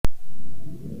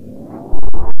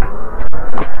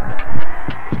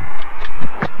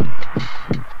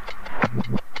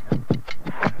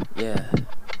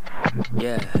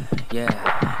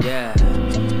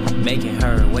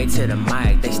to the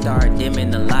mic, they start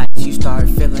dimming the lights. You start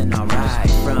feeling alright.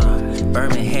 From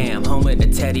Birmingham, home of the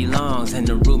Teddy Longs, and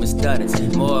the room is stutters.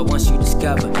 More once you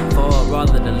discover. For all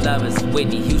of the lovers,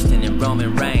 Whitney Houston and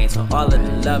Roman Reigns. For all of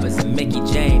the lovers, and Mickey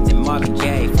James and Marvin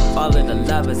Gaye. For all of the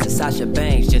lovers, and Sasha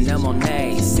Banks, Janelle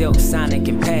Monáe, Silk, Sonic,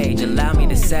 and Paige. Allow me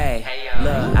to say,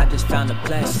 look, I just found a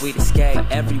place, sweet escape.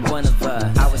 Every one of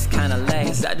us, I was kinda late,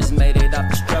 cause I just made it off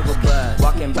the struggle bus.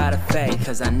 Walking by the fate,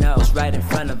 cause I know it's right in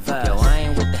front of us. Yo, I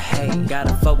ain't with the hate,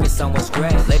 gotta focus on what's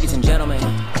great. Ladies and gentlemen,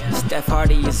 Steph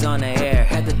Hardy is on the air.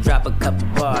 Had to drop a couple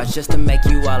bars just to make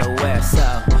you all aware.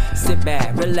 So, sit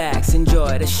back, relax,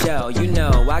 enjoy the show. You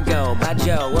know I go by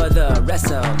Joe or the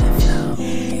rest of them.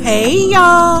 Hey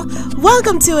y'all,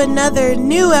 welcome to another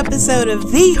new episode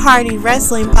of the Hardy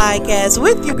Wrestling Podcast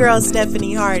with your girl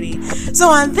Stephanie Hardy. So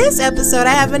on this episode,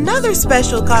 I have another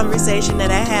special conversation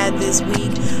that I had this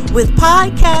week with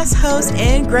podcast host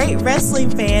and great wrestling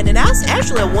fan, and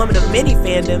actually a woman of many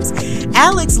fandoms,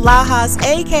 Alex Lajas,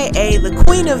 aka the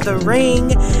Queen of the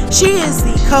Ring. She is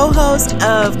the co-host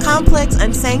of Complex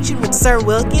Unsanctioned with Sir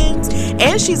Wilkins,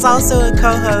 and she's also a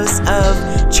co-host of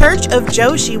Church of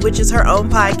Joshi, which is her own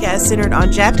podcast centered on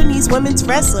Japanese women's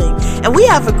wrestling, and we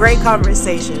have a great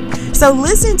conversation. So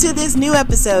listen to this new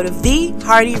episode of the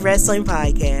Hardy Wrestling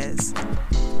Podcast.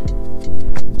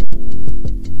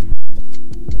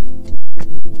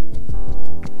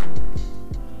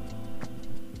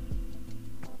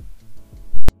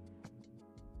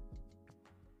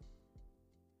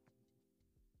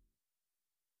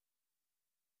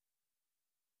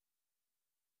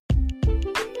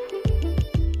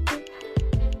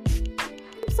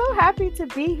 Happy to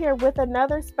be here with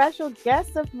another special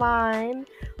guest of mine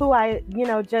who I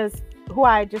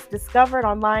just discovered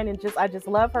online, and I just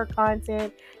love her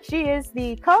content. She is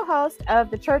the co-host of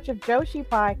the Church of Joshi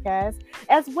podcast,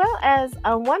 as well as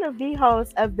one of the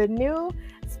hosts of the new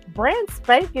brand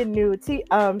spanking new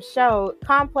show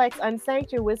Complex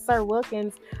Unsanctioned with Sir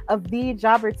Wilkins of the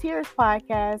Jobber Tears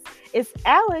podcast. It's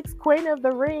Alex, Queen of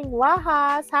the Ring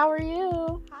Lajas. How are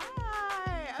you?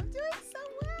 Hi, I'm doing so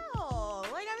well.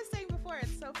 Like I was saying before,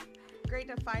 it's so great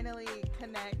to finally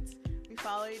connect. We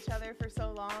follow each other for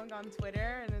so long on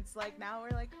Twitter, and it's like now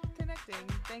we're like connecting,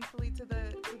 thankfully, to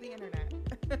the internet.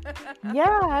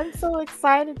 Yeah, I'm so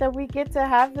excited that we get to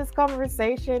have this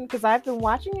conversation because I've been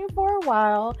watching you for a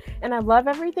while, and I love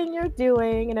everything you're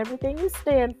doing and everything you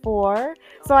stand for.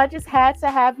 So I just had to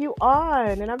have you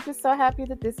on, and I'm just so happy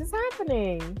that this is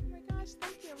happening. Oh my gosh,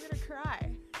 thank you. I'm gonna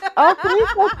cry. Oh, please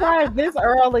don't cry this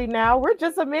early now. We're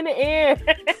just a minute in.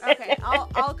 Okay,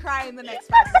 I'll cry in the next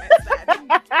 5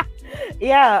 minutes then.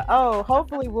 Yeah. Oh,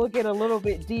 hopefully we'll get a little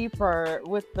bit deeper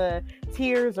with the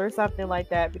tears or something like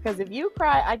that. Because if you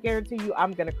cry, I guarantee you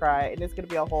I'm going to cry, and it's going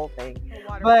to be a whole thing.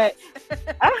 But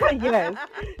yes.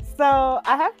 So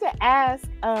I have to ask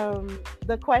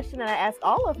the question that I ask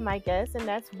all of my guests, and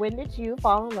that's, when did you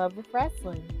fall in love with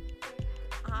wrestling?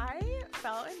 I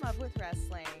fell in love with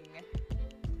wrestling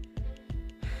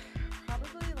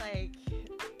probably like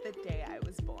the day I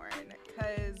was born,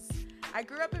 because I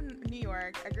grew up in New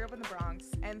York, I grew up in the Bronx,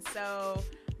 and so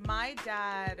my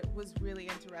dad was really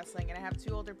into wrestling, and I have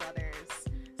two older brothers,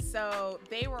 so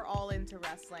they were all into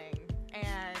wrestling,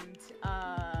 and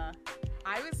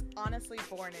I was honestly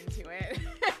born into it.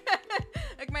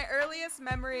 Like my earliest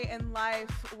memory in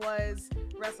life was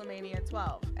WrestleMania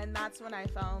 12, and that's when I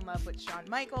fell in love with Shawn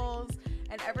Michaels.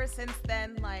 And ever since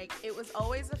then, like, it was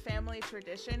always a family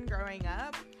tradition growing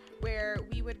up where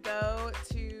we would go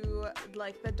to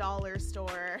like the dollar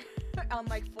store on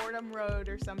like Fordham Road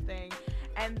or something,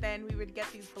 and then we would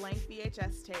get these blank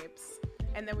VHS tapes,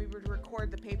 and then we would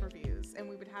record the pay-per-views, and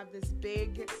we would have this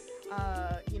big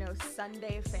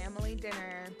Sunday family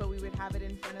dinner, but we would have it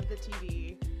in front of the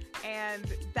TV. And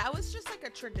that was just like a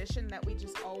tradition that we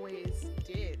just always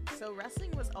did. So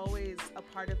wrestling was always a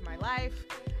part of my life.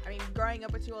 I mean, growing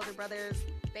up with two older brothers,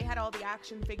 they had all the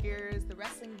action figures, the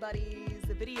wrestling buddies,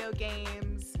 the video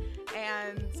games,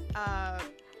 and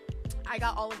I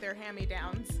got all of their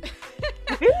hand-me-downs.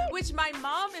 Which my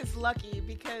mom is lucky,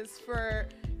 because for,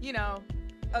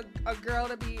 a girl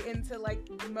to be into like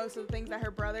most of the things that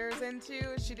her brother is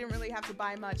into, she didn't really have to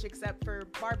buy much except for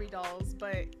Barbie dolls.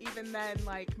 But even then,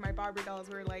 like, my Barbie dolls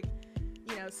were like,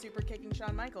 super kicking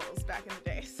Shawn Michaels back in the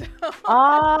day. So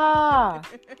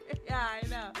yeah, I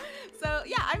know. So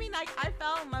yeah, I mean, I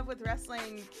fell in love with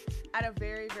wrestling at a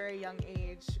very, very young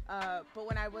age. But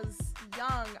when I was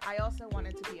young, I also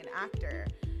wanted to be an actor,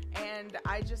 and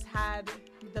I just had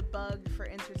the bug for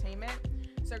entertainment.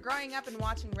 So growing up and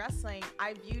watching wrestling,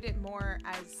 I viewed it more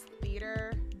as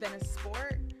theater than a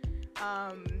sport.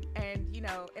 And, you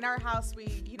know, in our house, we,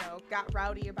 you know, got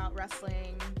rowdy about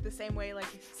wrestling the same way, like,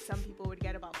 some people would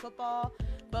get about football.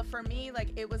 But for me, like,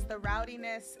 it was the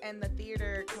rowdiness and the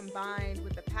theater combined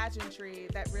with the pageantry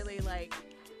that really, like,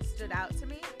 stood out to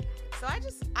me. So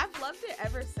I've loved it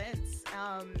ever since.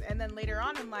 And then later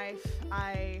on in life,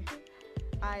 I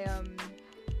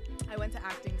went to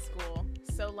acting school.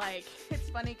 So, like, it's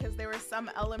funny because there were some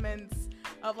elements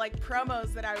of, like,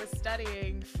 promos that I was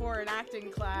studying for an acting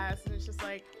class, and it's just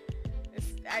like,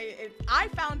 I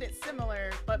found it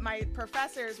similar, but my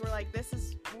professors were like, this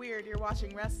is weird, you're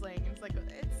watching wrestling. And it's like,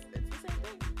 it's the same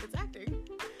thing, it's acting.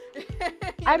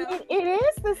 I mean, it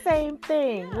is the same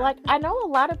thing. Yeah. Like, I know a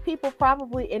lot of people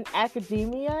probably in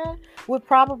academia would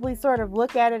probably sort of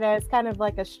look at it as kind of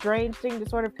like a strange thing to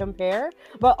sort of compare,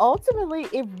 but ultimately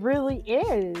it really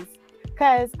is.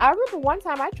 Because I remember one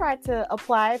time I tried to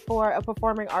apply for a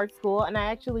performing arts school, and I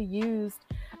actually used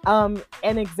an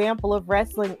example of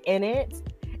wrestling in it.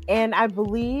 And I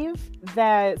believe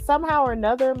that somehow or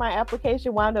another my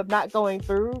application wound up not going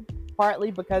through, partly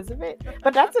because of it,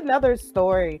 but that's another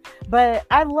story. But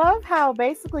I love how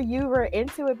basically you were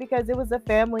into it because it was a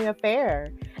family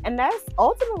affair, and that's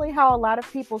ultimately how a lot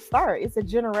of people start. It's a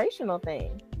generational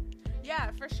thing. Yeah,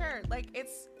 for sure. Like,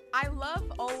 I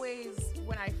love always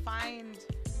when I find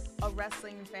a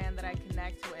wrestling fan that I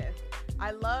connect with,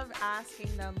 I love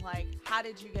asking them, like, how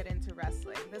did you get into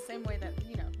wrestling? The same way that,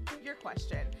 you know, your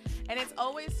question. And it's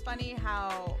always funny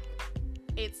how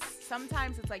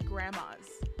sometimes it's like grandmas,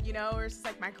 you know, or it's just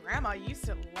like, my grandma used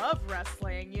to love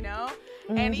wrestling, you know?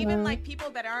 Mm-hmm. And even like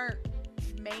people that aren't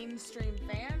mainstream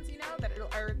fans, you know, that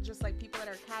are just like people that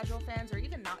are casual fans or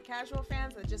even not casual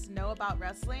fans that just know about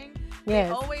wrestling. Yes.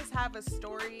 They always have a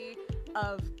story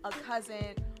of a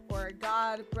cousin or a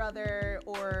god brother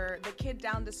or the kid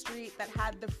down the street that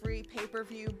had the free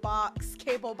pay-per-view box,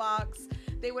 cable box.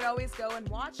 They would always go and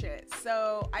watch it.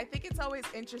 So I think it's always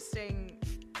interesting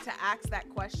to ask that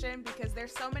question because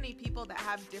there's so many people that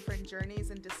have different journeys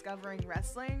in discovering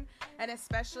wrestling. And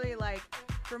especially like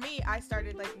for me, I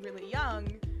started like really young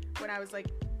when I was like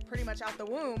pretty much out the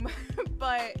womb.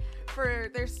 But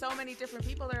there's so many different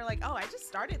people that are like, oh, I just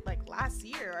started like last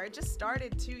year, or I just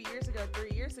started 2 years ago,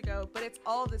 3 years ago. But it's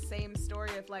all the same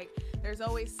story of like, there's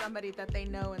always somebody that they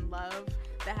know and love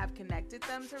that have connected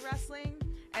them to wrestling.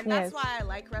 And that's why I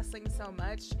like wrestling so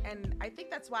much. And I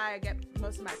think that's why I get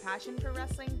most of my passion for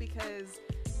wrestling, because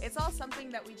it's all something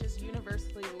that we just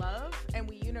universally love and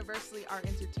we universally are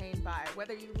entertained by.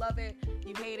 Whether you love it,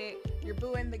 you hate it, you're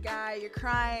booing the guy, you're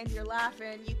crying, you're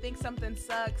laughing, you think something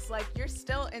sucks, like you're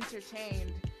still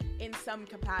entertained in some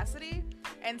capacity.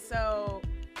 And so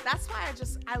that's why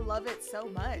I love it so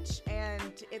much.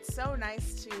 And it's so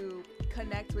nice to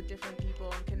connect with different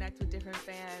people and connect with different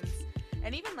fans.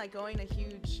 And even like going to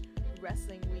huge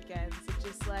wrestling weekends, it's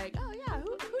just like, oh yeah,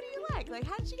 who do you like? Like,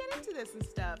 how did you get into this and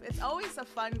stuff? It's always a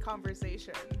fun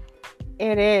conversation.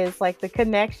 It is, like the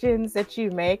connections that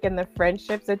you make and the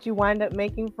friendships that you wind up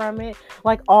making from it.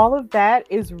 Like all of that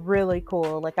is really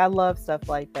cool. Like I love stuff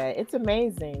like that. It's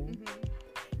amazing.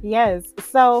 Mm-hmm. Yes.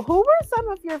 So who were some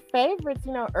of your favorites,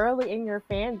 you know, early in your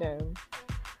fandom?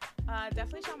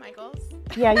 Definitely Shawn Michaels.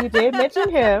 Yeah, you did mention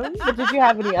him, but did you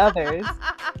have any others?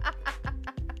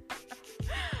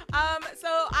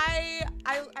 So I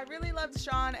really loved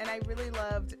Shawn, and I really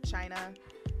loved Chyna.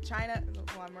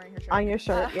 Well, I'm wearing her shirt. On your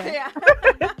shirt, yeah.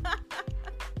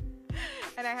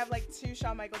 And I have like 2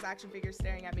 Shawn Michaels action figures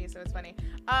staring at me, so it's funny.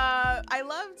 I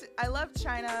loved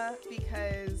Chyna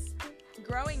because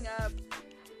growing up,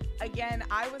 again,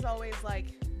 I was always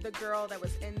like the girl that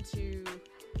was into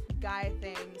guy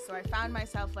things, so I found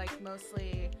myself like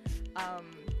mostly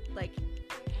like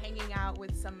hanging out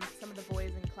with some of the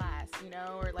boys in class, you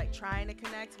know, or like trying to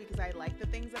connect because I liked the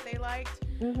things that they liked.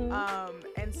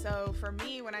 Mm-hmm. And so for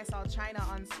me, when I saw Chyna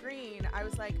on screen, I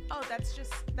was like, oh,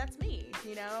 that's me,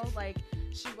 you know, like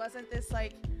she wasn't this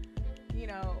like, you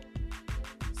know,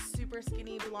 super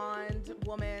skinny blonde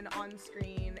woman on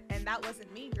screen, and that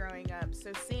wasn't me growing up.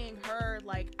 So seeing her,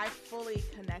 like, I fully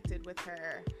connected with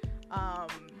her.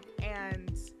 And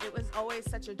it was always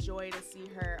such a joy to see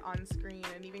her on screen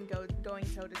and even going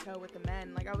toe to toe with the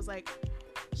men. Like I was like,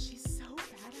 she's so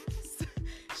badass.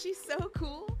 She's so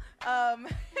cool.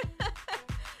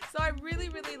 So I really,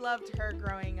 really loved her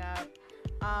growing up.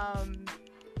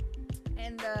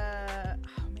 And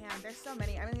oh man, there's so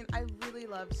many. I mean, I really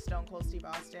loved Stone Cold Steve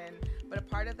Austin, but a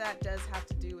part of that does have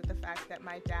to do with the fact that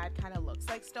my dad kind of looks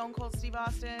like Stone Cold Steve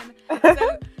Austin.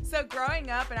 So growing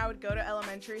up, and I would go to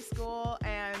elementary school,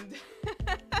 and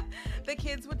the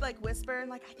kids would like whisper and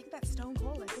like, I think that's Stone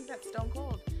Cold. I think that's Stone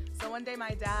Cold. So one day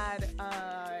my dad,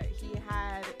 he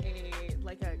had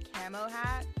a camo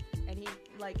hat, and he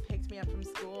like picked me up from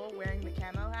school wearing the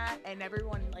camo hat, and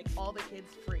everyone, like all the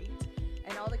kids freaked,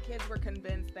 and all the kids were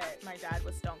convinced that my dad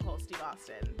was Stone Cold Steve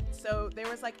Austin. So there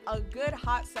was like a good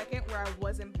hot second where I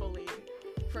wasn't bullied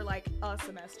for like a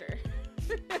semester.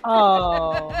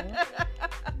 Oh,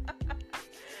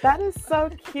 that is so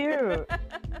cute.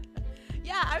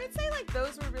 Yeah, I would say like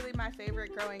those were really my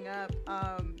favorite growing up.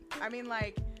 I mean,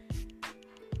 like,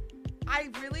 I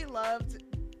really loved,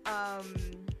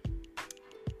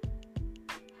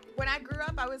 when I grew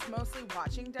up, I was mostly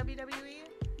watching WWE.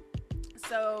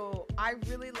 So I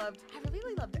really loved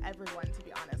everyone, to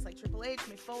be honest. Like Triple H,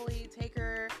 Mick Foley,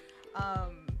 Taker,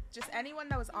 just anyone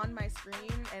that was on my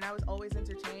screen, and I was always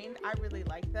entertained. I really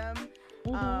liked them.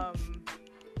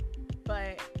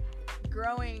 But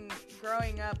growing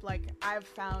up, like, I've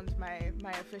found my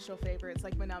official favorites,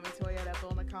 like Manami Toyota,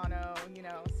 Bull Nakano, you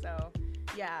know. So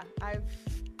yeah, I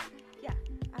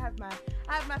have my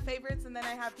favorites, and then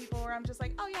I have people where I'm just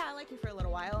like, oh yeah, I like you for a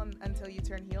little while until you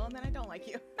turn heel, and then I don't like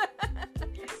you.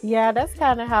 Yeah, that's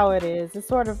kind of how it is. It's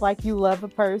sort of like you love a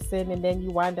person and then you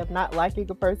wind up not liking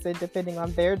a person depending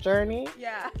on their journey.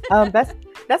 Yeah.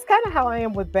 That's kind of how I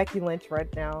am with Becky Lynch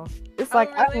right now. It's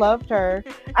like, really? I loved her.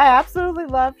 I absolutely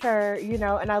loved her, you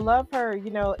know, and I love her,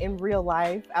 you know, in real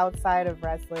life outside of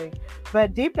wrestling.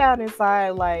 But deep down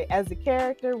inside, like as a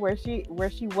character where she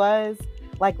was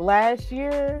like last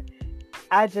year,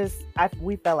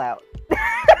 we fell out.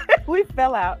 We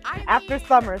fell out after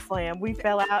SummerSlam. We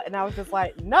fell out, and I was just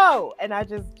like, no, and I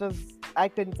just I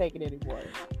couldn't take it anymore.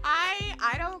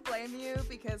 I don't blame you,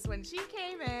 because when she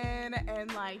came in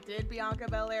and like did Bianca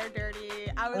Belair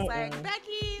dirty, I was like,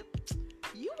 Becky,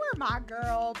 you were my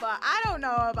girl, but I don't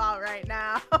know about right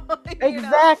now.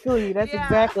 Exactly. That's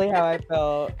exactly how I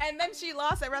felt. And then she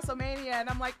lost at WrestleMania, and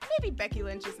I'm like, maybe Becky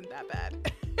Lynch isn't that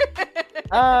bad.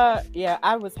 Yeah,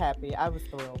 I was happy. I was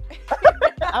thrilled.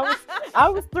 I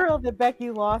was thrilled that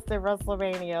Becky lost at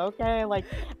WrestleMania. Okay, like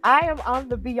I am on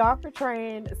the Bianca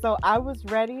train, so I was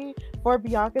ready for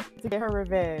Bianca to get her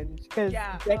revenge because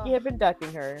Becky had been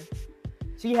ducking her.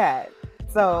 She had,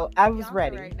 so I was Bianca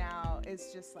ready. Right now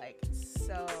is just like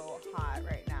so hot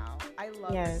right now. I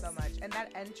love her so much, and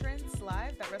that entrance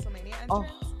live, that WrestleMania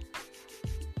entrance.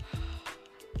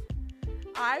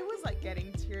 I was like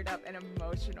getting teared up and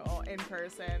emotional in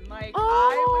person. Like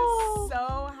I was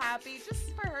so happy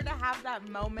just for her to have that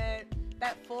moment,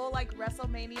 that full like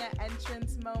WrestleMania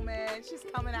entrance moment. She's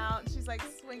coming out and she's like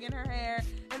swinging her hair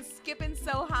and skipping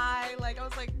so high. Like I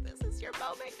was like, this is your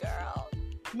moment, girl.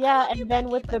 Yeah, and then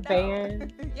with the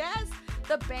band. Yes,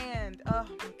 the band. Oh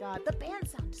my God, the band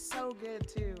sounds so good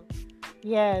too.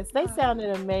 Yes, they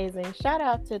sounded amazing. Shout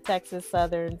out to Texas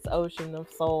Southern's Ocean of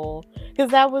Soul,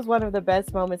 because that was one of the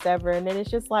best moments ever. And then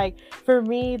it's just like, for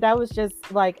me, that was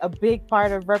just like a big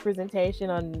part of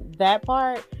representation on that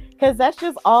part, because that's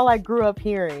just all I grew up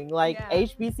hearing, like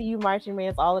HBCU marching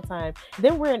bands all the time.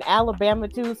 Then we're in Alabama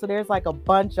too, so there's like a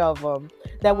bunch of them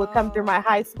that would come through my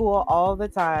high school all the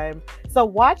time. So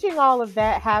watching all of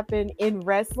that happen in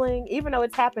wrestling, even though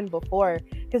it's happened before,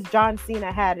 because John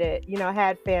Cena had it, you know,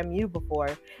 had FAMU before.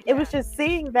 It was just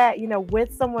seeing that, you know,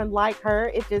 with someone like her,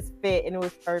 it just fit and it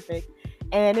was perfect.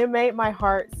 And it made my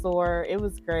heart soar. It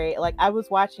was great. Like I was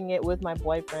watching it with my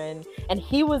boyfriend, and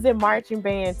he was in marching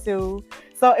band too.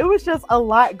 So it was just a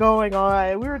lot going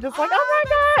on. We were just like, oh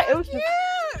my God. It was just,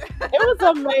 it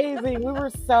was amazing. We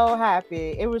were so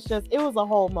happy. It was a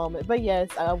whole moment. But yes,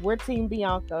 we're Team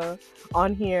Bianca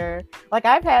on here. Like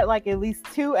I've had like at least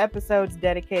 2 episodes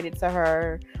dedicated to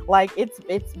her. Like it's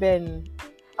been,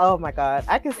 oh my God,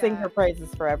 I can sing her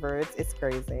praises forever. It's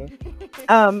crazy.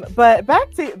 But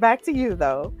back to you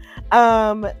though.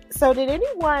 So did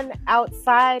anyone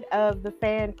outside of the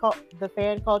fan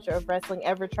culture of wrestling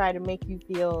ever try to make you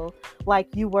feel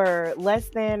like you were less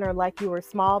than or like you were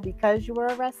small because you were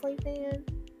a wrestling fan?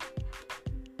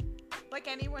 Like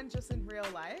anyone just in real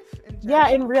life? Yeah,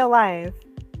 in real life.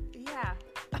 Yeah,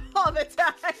 all the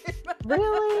time.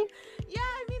 Really? Yeah,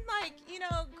 I mean, like, you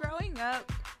know, growing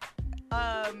up,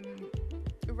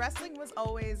 wrestling was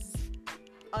always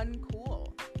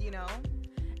uncool, you know?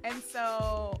 And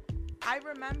so I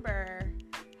remember,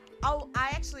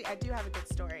 I do have a good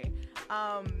story.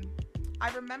 I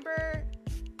remember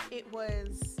it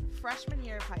was freshman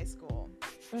year of high school,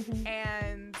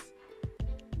 and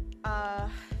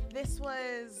this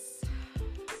was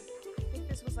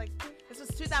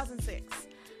 2006.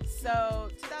 So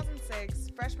 2006,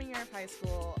 freshman year of high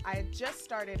school, I had just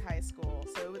started high school,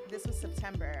 so this was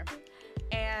September,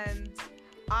 and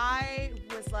I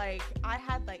was like, I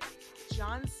had like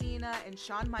John Cena and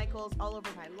Shawn Michaels all over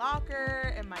my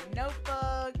locker and my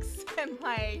notebooks. And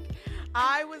like,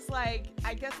 I was like,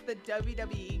 I guess the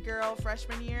WWE girl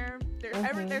freshman year.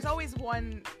 There's always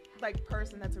one like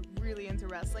person that's really into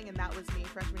wrestling, and that was me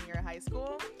freshman year of high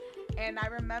school. And I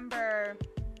remember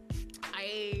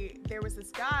there was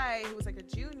this guy who was like a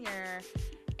junior,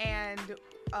 and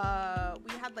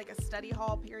we had like a study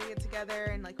hall period together,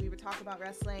 and like we would talk about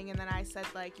wrestling. And then I said,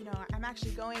 like, you know, I'm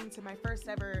actually going to my first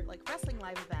ever like wrestling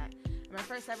live event. And my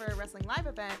first ever wrestling live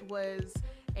event was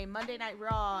a Monday Night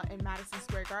Raw in Madison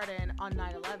Square Garden on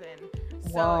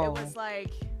 9/11. So it was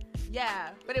like, yeah,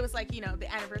 but it was like, you know,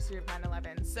 the anniversary of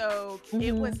 9/11. So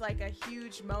it was like a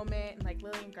huge moment, and like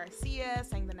Lillian Garcia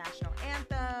sang the national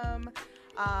anthem.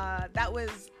 That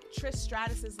was Trish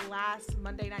Stratus's last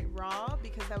Monday Night Raw,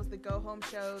 because that was the go-home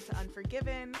show to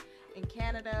Unforgiven in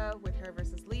Canada with her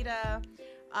versus Lita.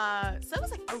 So it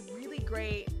was like a really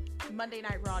great Monday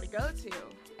Night Raw to go to.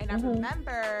 And I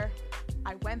remember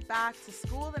I went back to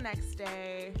school the next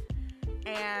day,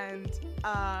 and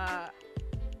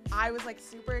I was like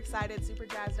super excited, super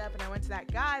jazzed up, and I went to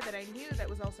that guy that I knew that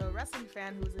was also a wrestling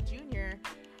fan who was a junior,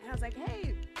 and I was like,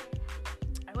 hey,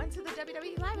 I went to the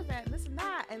WWE live event and this and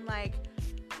that, and like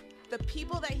the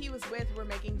people that he was with were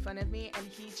making fun of me, and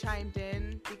he chimed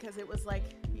in because it was like,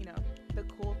 you know, the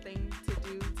cool thing to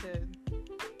do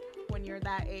when you're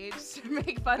that age, to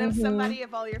make fun of somebody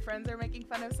if all your friends are making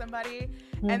fun of somebody.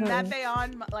 And that day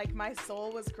on, like, my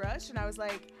soul was crushed, and I was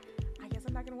like, I guess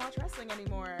I'm not gonna watch wrestling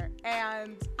anymore.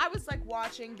 And I was like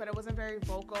watching, but I wasn't very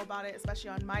vocal about it,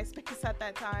 especially on MySpace at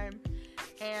that time.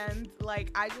 And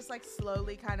like, I just like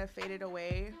slowly kind of faded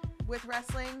away with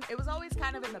wrestling. It was always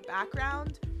kind of in the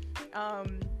background.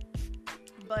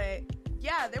 But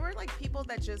yeah, there were like people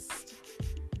that just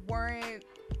weren't,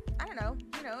 I don't know,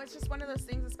 you know, it's just one of those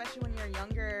things, especially when you're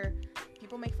younger,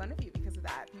 people make fun of you because of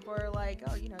that. People are like,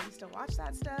 oh, you know, you still watch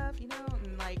that stuff, you know,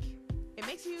 and like, it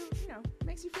makes you, you know,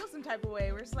 makes you feel some type of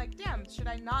way where it's like, damn, should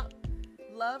I not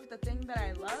love the thing that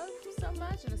I love so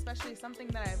much? And especially something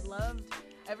that I've loved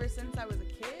ever since I was a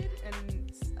kid,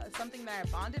 and something that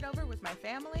I bonded over with my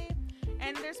family.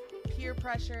 And there's peer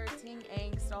pressure, teen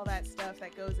angst, all that stuff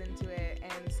that goes into it.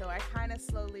 And so I kind of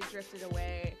slowly drifted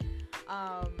away.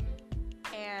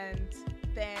 And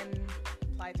then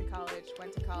applied to college,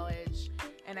 went to college,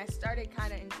 and I started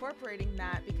kind of incorporating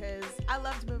that because I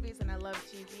loved movies and I loved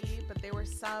TV, but there were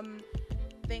some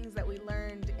things that we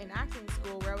learned in acting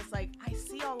school where I was like, I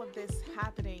see all of this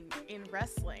happening in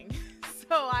wrestling.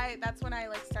 So that's when I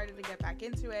like started to get back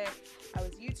into it. I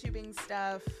was YouTubing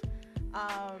stuff.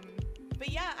 But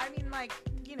yeah, I mean, like,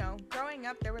 you know, growing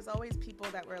up, there was always people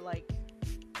that were like,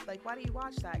 why do you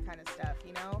watch that kind of stuff,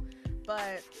 you know?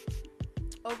 But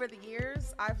over the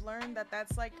years, I've learned that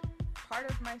that's like part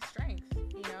of my strength,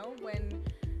 you know, when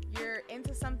you're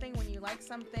into something, when you like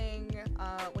something,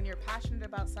 when you're passionate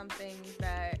about something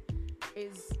that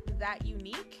is that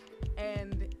unique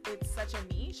and it's such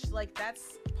a niche, like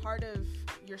that's part of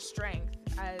your strength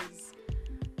as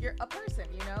you're a person,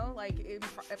 you know, like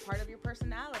a part of your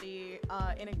personality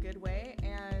in a good way.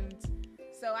 And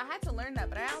so I had to learn that,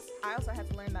 but I also had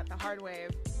to learn that the hard way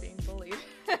of being bullied.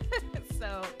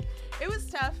 So it was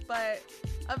tough, but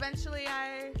eventually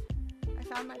I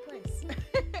found my place.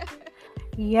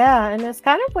 Yeah, and it's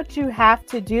kind of what you have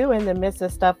to do in the midst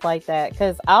of stuff like that.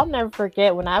 Because I'll never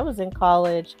forget when I was in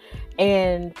college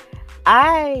and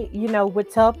I, you know,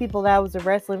 would tell people that I was a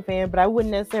wrestling fan, but I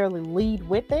wouldn't necessarily lead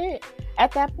with it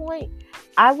at that point.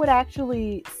 I would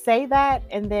actually say that.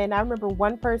 And then I remember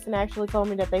one person actually told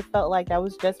me that they felt like that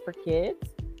was just for kids.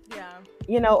 Yeah.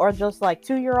 You know, or just like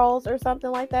 2-year-olds or something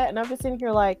like that. And I'm just sitting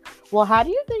here like, well, how do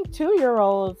you think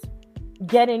 2-year-olds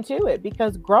get into it?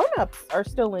 Because grown-ups are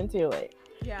still into it.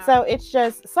 Yeah. So it's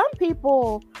just some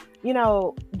people, you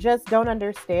know, just don't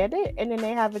understand it. And then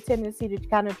they have a tendency to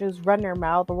kind of just run their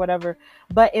mouth or whatever.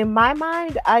 But in my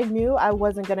mind, I knew I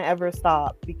wasn't going to ever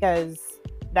stop because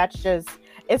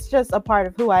it's just a part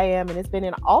of who I am. And it's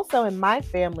been also in my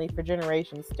family for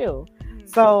generations too. Mm-hmm.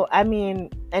 So, I mean,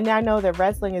 and I know that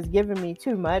wrestling has given me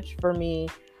too much for me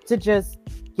to just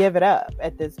give it up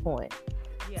at this point.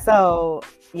 Yeah. So,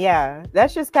 yeah,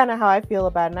 that's just kind of how I feel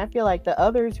about it. And I feel like the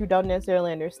others who don't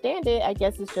necessarily understand it, I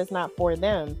guess it's just not for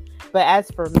them. But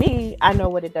as for me, I know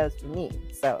what it does for me.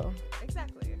 So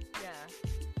exactly. Yeah.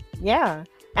 Yeah.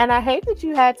 And I hate that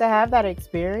you had to have that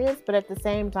experience, but at the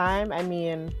same time, I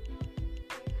mean,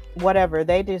 whatever,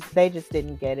 they just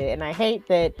didn't get it. And I hate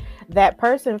that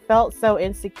person felt so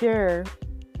insecure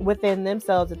within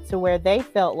themselves to where they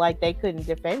felt like they couldn't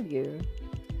defend you.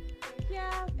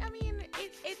 Yeah, I mean,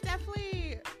 it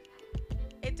definitely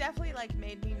like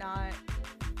made me not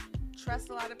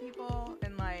trust a lot of people,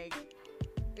 and like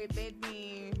it made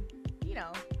me, you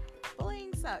know,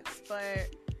 bullying sucks,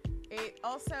 but it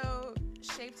also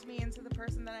shaped me into the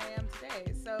person that I am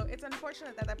today. So it's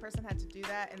unfortunate that that person had to do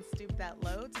that and stoop that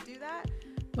low to do that,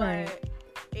 but Right.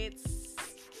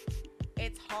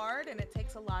 it's hard, and it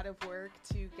takes a lot of work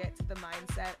to get to the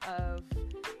mindset of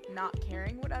not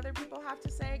caring what other people have to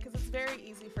say, because it's very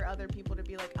easy for other people to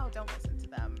be like, oh, don't listen to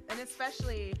them. And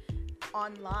especially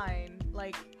online,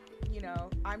 like, you know,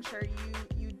 I'm sure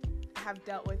you have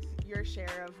dealt with your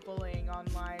share of bullying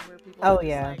online, where people Oh, are just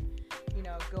yeah. like, you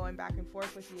know, going back and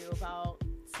forth with you about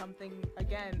something,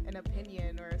 again, an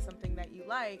opinion or something that you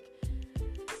like.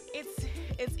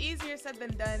 It's easier said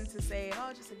than done to say,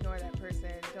 oh, just ignore that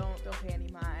person, don't pay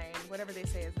any mind, whatever they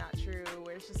say is not true.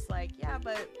 Where it's just like, yeah,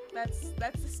 but that's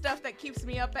the stuff that keeps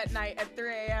me up at night at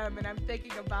 3 a.m. and I'm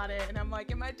thinking about it, and I'm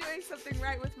like, am I doing something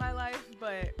right with my life?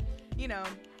 But, you know,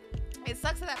 it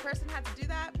sucks that that person had to do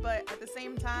that, but at the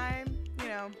same time, you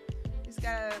know, you just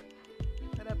gotta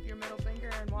put up your middle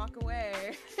finger and walk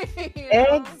away. You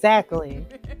know? Exactly.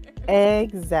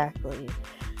 Exactly.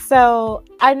 So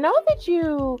I know that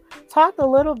you talked a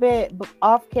little bit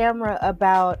off camera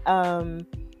about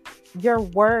your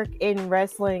work in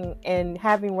wrestling and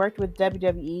having worked with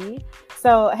WWE.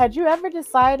 So had you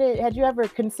ever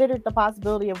considered the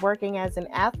possibility of working as an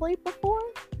athlete before?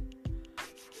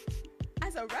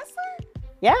 As a wrestler?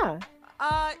 Yeah.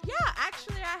 Yeah,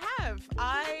 actually I have.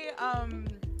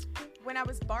 When I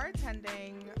was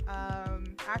bartending,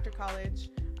 after college,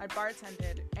 I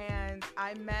bartended, and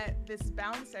I met this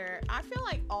bouncer. I feel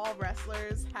like all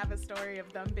wrestlers have a story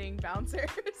of them being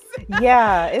bouncers.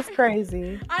 Yeah, it's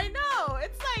crazy. I know.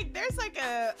 It's like there's like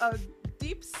a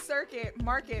deep circuit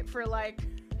market for like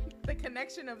the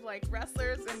connection of like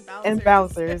wrestlers and bouncers. And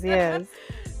bouncers, yes.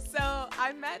 So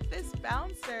I met this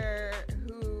bouncer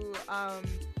who I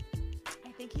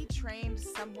think he trained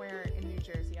somewhere in New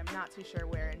Jersey. I'm not too sure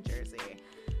where in Jersey.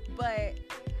 But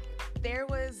there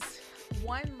was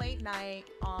one late night,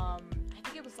 I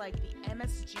think it was like the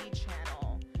MSG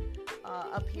channel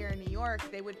up here in New York.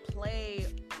 They would play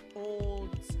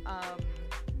old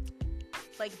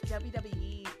like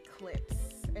WWE clips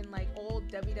and like old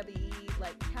WWE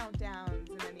like countdowns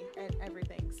and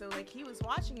everything. So like he was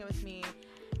watching it with me,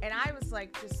 and I was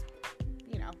like just,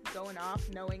 you know, going off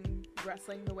knowing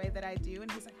wrestling the way that I do,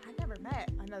 and he's like, I never met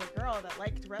another girl that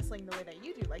liked wrestling the way that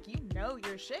you do, like, you know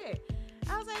your shit.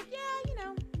 I was like, yeah, you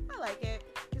know, I like it.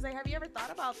 He's like, have you ever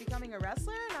thought about becoming a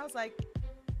wrestler? And I was like,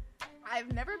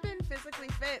 I've never been physically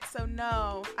fit, so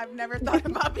no, I've never thought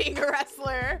about being a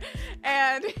wrestler.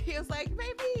 And he was like,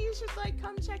 maybe you should like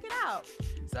come check it out.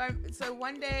 So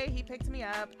one day he picked me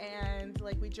up, and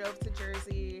like we drove to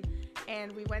Jersey,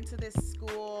 and we went to this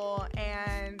school,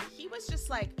 and he was just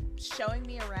like showing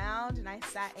me around, and I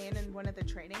sat in one of the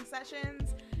training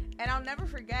sessions, and I'll never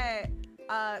forget,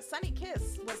 Sunny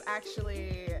Kiss was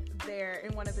actually there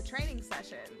in one of the training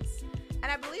sessions,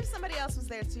 and I believe somebody else was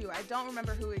there too. I don't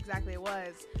remember who exactly it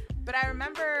was, but I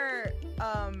remember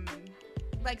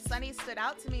like Sunny stood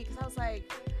out to me because I was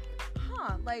like,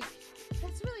 like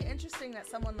that's really interesting that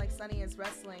someone like Sunny is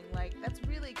wrestling. Like that's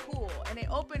really cool, and it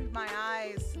opened my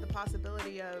eyes to the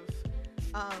possibility of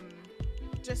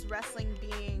just wrestling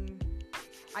being,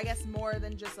 I guess, more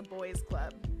than just a boys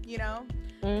club, you know?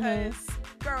 Because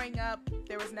growing up,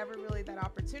 there was never really that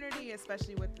opportunity,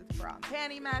 especially with the bra and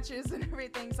panty matches and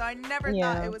everything. So I never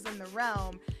thought it was in the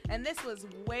realm. And this was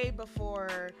way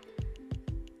before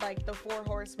like the Four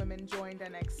Horsewomen joined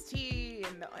NXT,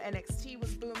 and the NXT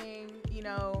was booming, you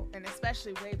know, and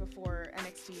especially way before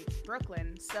NXT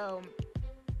Brooklyn. So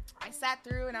I sat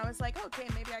through and I was like, okay,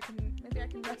 maybe I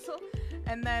can wrestle.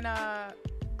 And then I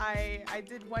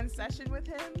did one session with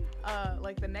him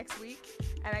like the next week,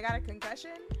 and I got a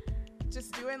concussion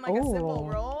just doing like a simple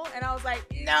roll, and I was like,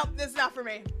 nope, this is not for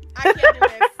me. I can't do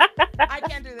this. I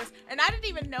can't do this. And I didn't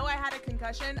even know I had a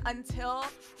concussion until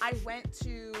I went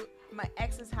to my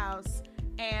ex's house,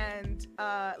 and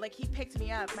like he picked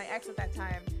me up, my ex at that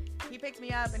time. He picked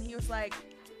me up and he was like,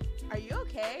 are you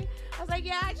okay? I was like,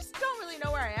 yeah, I just don't really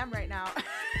know where I am right now.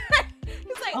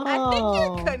 He's like, I think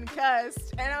you're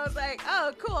concussed. And I was like,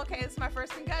 oh, cool. Okay, it's my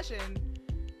first concussion.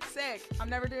 Sick. I'm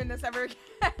never doing this ever again.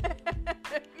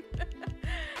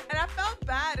 And I felt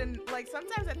bad. And like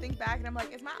sometimes I think back and I'm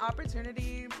like, is my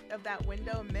opportunity of that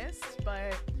window missed?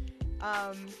 But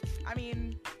I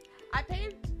mean, I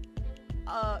paved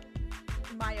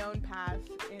my own path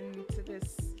into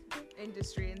this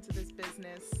industry, into this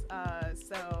business.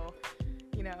 So,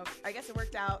 you know, I guess it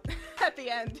worked out at the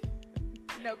end.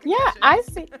 No Yeah,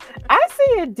 concussions. I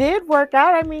see it did work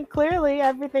out. I mean, clearly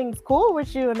everything's cool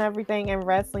with you and everything in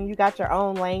wrestling. You got your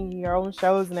own lane, your own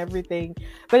shows and everything.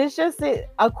 But it's just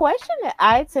a question that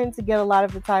I tend to get a lot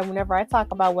of the time whenever I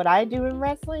talk about what I do in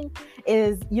wrestling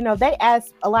is, they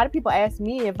ask, a lot of people ask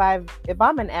me if I'm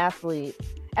an athlete.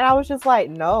 And I was just like,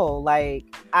 no, like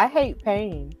I hate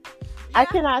pain. I Yeah.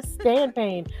 cannot stand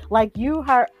pain. Like you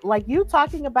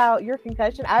talking about your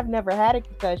concussion. I've never had a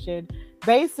concussion.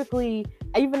 Basically,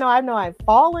 even though I know I've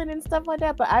fallen and stuff like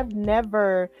that, but I've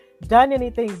never done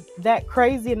anything that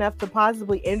crazy enough to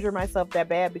possibly injure myself that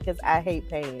bad because I hate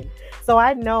pain. So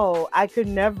I know I could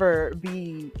never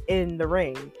be in the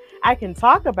ring. I can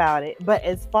talk about it, but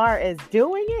as far as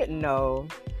doing it, no.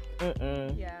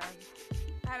 Mm-mm. Yeah.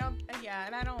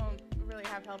 And I don't really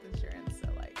have health insurance, so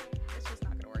like it's just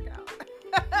not gonna work out.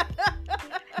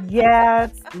 Yeah.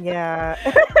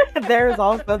 There's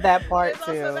also that part There's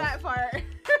too. also that part.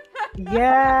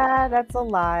 Yeah, that's a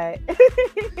lot.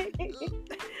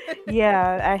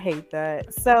 Yeah, I hate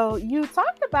that. So you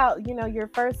talked about, your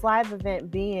first live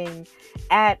event being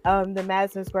at the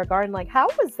Madison Square Garden. Like, how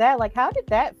was that? Like, how did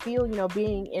that feel,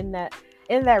 being in that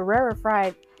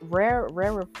rarefied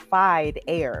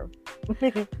air?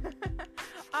 It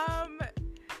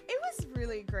was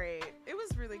really great. It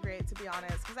was really great, to be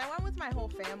honest, because I went with my whole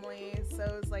family. So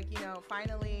it was like,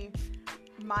 finally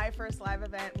my first live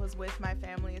event was with my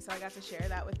family, so I got to share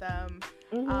that with them.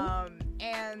 Mm-hmm.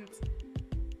 And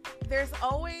there's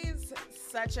always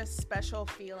such a special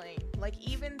feeling. Like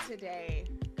even today,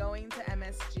 going to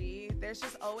MSG, there's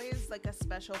just always like a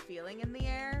special feeling in the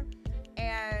air.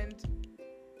 And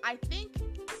I think,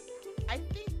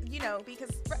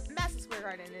 because Madison Square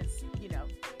Garden is,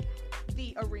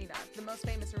 the arena, the most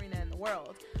famous arena in the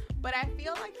world. But I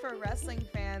feel like for wrestling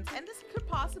fans, and this could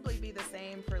possibly be the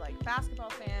same for like basketball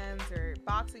fans or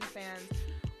boxing fans,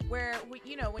 where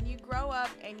when you grow up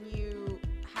and you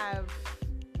have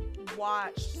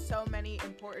watched so many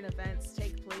important events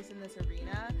take place in this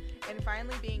arena, and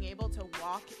finally being able to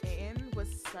walk in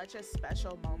was such a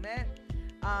special moment.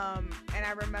 And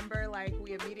I remember like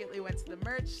we immediately went to the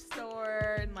merch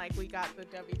store and like we got the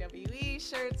WWE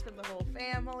shirts for the whole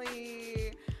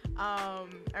family. I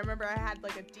remember I had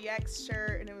like a DX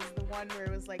shirt, and it was the one where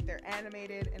it was like they're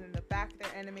animated, and in the back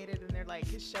they're animated and they're like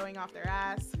showing off their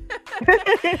ass.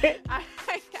 I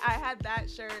had that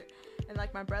shirt, and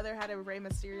like my brother had a Rey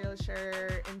Mysterio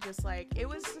shirt, and just like it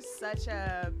was just such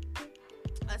a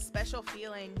special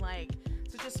feeling, like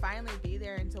to just finally be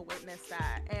there and to witness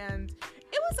that. And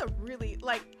it was a really,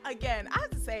 like, again, I have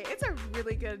to say, it's a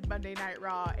really good Monday Night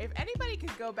Raw. If anybody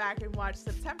could go back and watch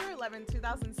September 11,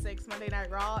 2006 Monday Night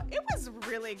Raw, it was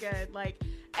really good. Like,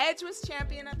 Edge was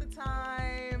champion at the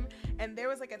time, and there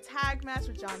was like a tag match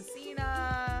with John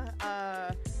Cena.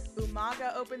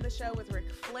 Umaga opened the show with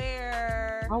Ric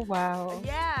Flair. Oh, wow.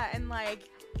 Yeah, and like,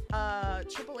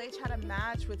 Triple H had a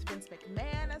match with Vince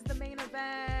McMahon as the main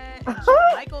event, and Shawn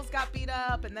Michaels got beat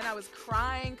up, and then I was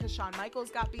crying because Shawn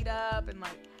Michaels got beat up, and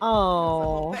like,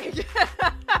 oh,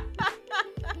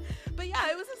 but yeah,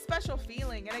 it was a special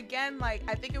feeling. And again, like,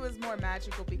 I think it was more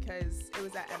magical because it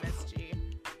was at MSG.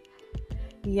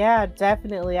 Yeah,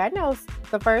 definitely. I know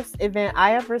the first event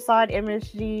I ever saw at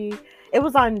MSG, it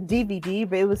was on DVD,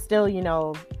 but it was still,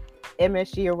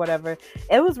 MSG or whatever.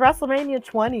 It was WrestleMania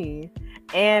 20.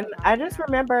 And I just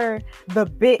remember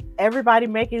everybody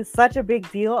making such a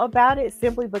big deal about it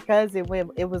simply because it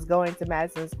was going to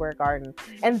Madison Square Garden.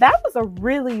 And that was a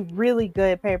really, really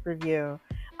good pay-per-view.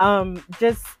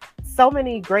 Just so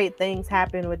many great things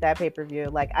happened with that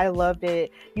pay-per-view. Like, I loved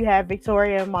it. You had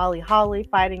Victoria and Molly Holly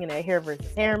fighting in a hair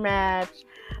versus hair match.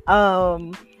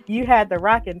 You had the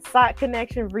Rock and Sock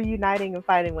Connection reuniting and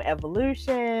fighting with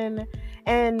Evolution.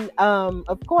 And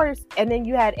of course, and then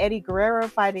you had Eddie Guerrero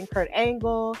fighting Kurt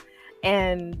Angle,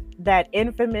 and that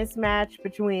infamous match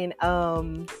between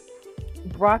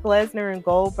Brock Lesnar and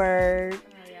Goldberg.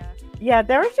 Yeah,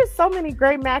 there was just so many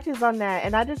great matches on that,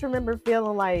 and I just remember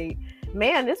feeling like,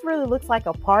 man, this really looks like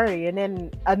a party. And then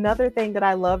another thing that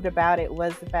I loved about it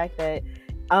was the fact that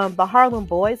the Harlem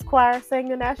Boys Choir sang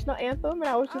the national anthem, and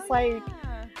I was just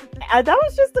that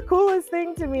was just the coolest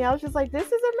thing to me. I was just like,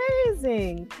 this is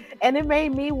amazing. And it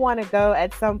made me want to go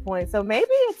at some point. So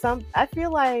maybe I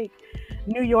feel like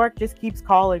New York just keeps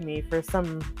calling me for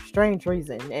some strange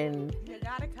reason. And you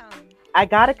gotta come. I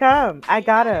gotta come.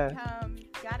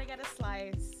 Gotta get a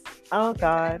slice. Oh,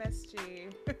 God.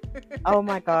 MSG. Oh,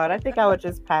 my God. I think I would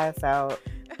just pass out.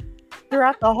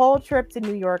 Throughout the whole trip to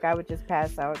New York, I would just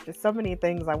pass out. Just so many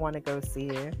things I want to go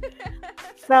see.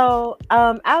 So,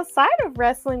 outside of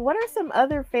wrestling, what are some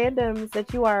other fandoms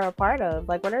that you are a part of?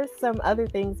 Like, what are some other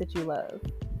things that you love?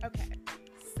 Okay,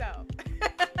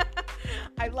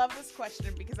 I love this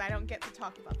question because I don't get to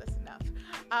talk about this enough.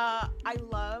 I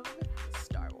love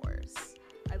Star Wars.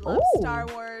 I love Star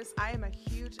Wars. I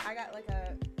got like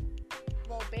a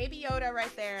little baby Yoda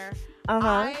right there.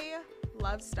 I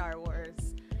love Star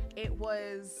Wars. It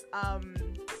was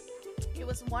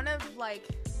one of like,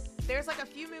 there's like a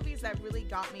few movies that really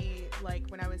got me like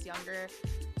when I was younger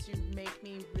to make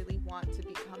me really want to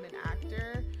become an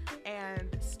actor,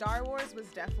 and Star Wars was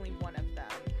definitely one of them,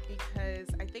 because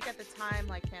I think at the time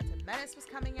like Phantom Menace was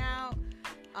coming out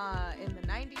in the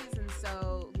 90s, and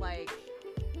so like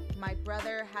my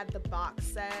brother had the box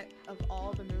set of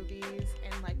all the movies,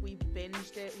 and like we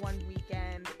binged it one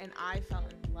weekend, and I fell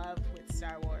in love with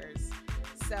Star Wars.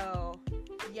 So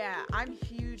yeah, I'm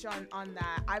huge on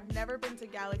that. I've never been to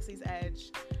Galaxy's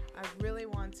Edge. I really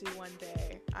want to one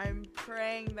day. I'm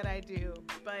praying that I do.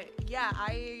 But yeah,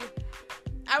 I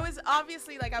was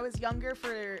obviously like, I was younger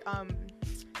for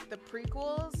the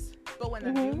prequels, but when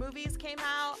the new movies came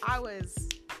out, I was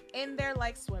in there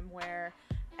like swimwear.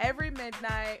 Every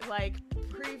midnight, like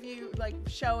preview, like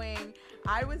showing,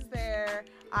 I was there.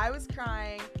 I was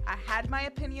crying. I had my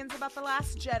opinions about The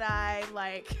Last Jedi.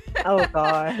 Like, oh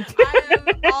god, I am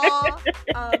all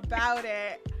about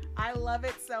it. I love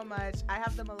it so much. I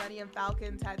have the Millennium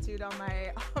Falcon tattooed on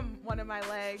my one of my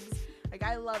legs. Like,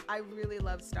 I really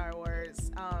love Star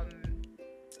Wars.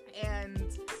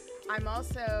 And I'm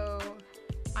also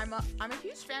I'm a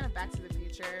huge fan of Back to the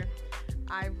Future.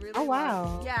 I really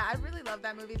I really love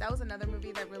that movie. That was another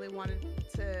movie that really wanted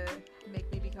to make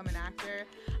me become an actor.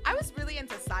 I was really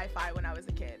into sci-fi when I was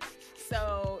a kid.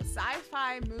 So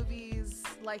sci-fi movies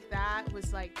like that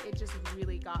was like, it just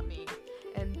really got me.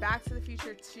 And Back to the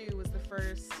Future 2 was the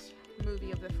first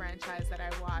movie of the franchise that I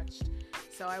watched.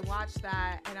 So I watched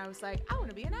that and I was like, I want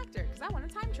to be an actor because I want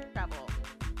to time travel.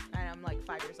 And I'm like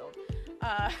 5 years old.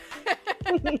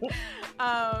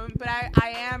 But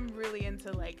I am really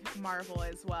into like Marvel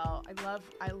as well.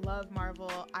 I love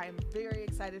Marvel. I'm very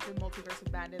excited for Multiverse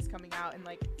of Madness coming out in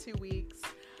like 2 weeks.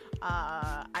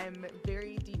 I'm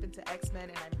very deep into X-Men,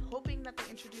 and I'm hoping that they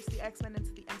introduce the X-Men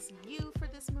into the MCU for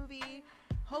this movie.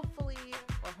 Hopefully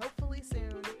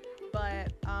soon.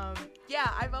 But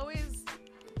yeah, I've always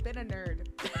been a nerd.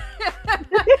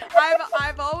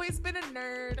 I've always been a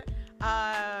nerd.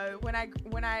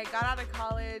 When I got out of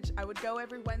college, I would go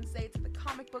every Wednesday to the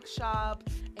comic book shop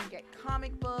and get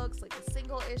comic books, like the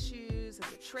single issues and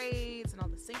the trades, and all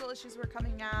the single issues were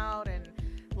coming out, and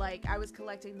like I was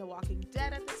collecting The Walking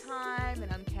Dead at the time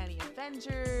and Uncanny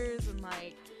Avengers, and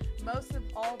like most of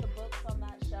all the books on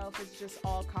that shelf is just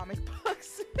all comic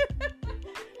books.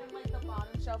 And like the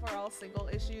bottom shelf are all single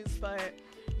issues. But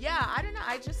yeah, I don't know,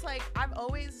 I just like, I've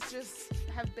always just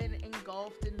have been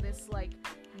engulfed in this like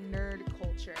nerd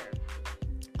culture.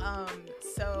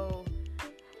 So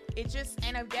it just,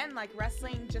 and again, like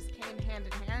wrestling just came hand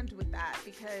in hand with that,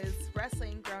 because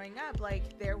wrestling growing up,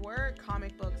 like there were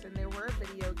comic books and there were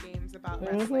video games about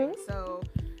wrestling. So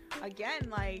again,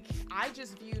 like I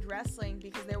just viewed wrestling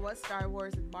because there was Star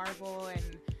Wars and Marvel,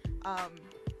 and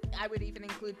I would even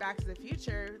include Back to the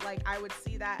Future. Like I would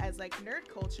see that as like nerd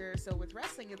culture. So with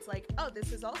wrestling, it's like, oh,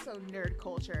 this is also nerd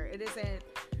culture. It isn't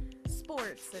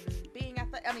sports and being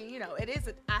athletic. I mean, you know, it is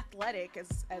athletic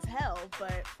as hell,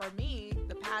 but for me,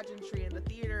 the pageantry and the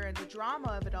theater and the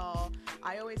drama of it all,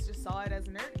 I always just saw it as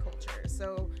nerd culture.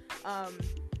 So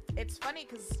it's funny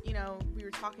because, you know, we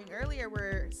were talking earlier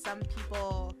where some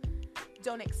people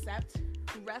don't accept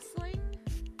wrestling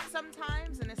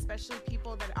sometimes, and especially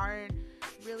people that aren't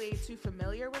really too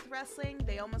familiar with wrestling,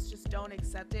 they almost just don't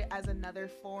accept it as another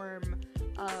form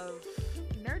of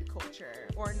nerd culture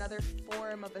or another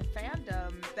form of a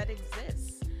fandom that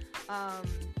exists.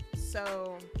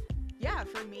 So yeah,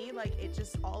 for me, like it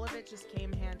just, all of it just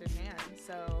came hand in hand.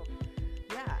 So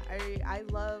yeah, I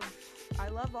love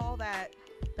all that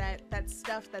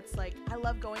stuff that's like, I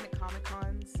love going to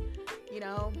Comic-Cons, you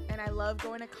know, and I love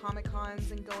going to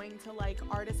Comic-Cons and going to like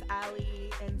Artist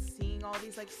Alley and seeing all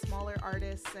these like smaller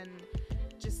artists, and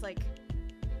just like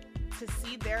to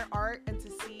see their art and to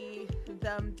see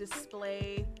them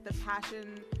display the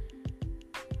passion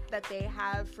that they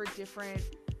have for different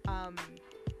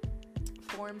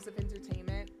forms of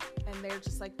entertainment. And they're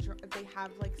just like, they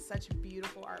have like such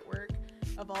beautiful artwork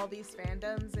of all these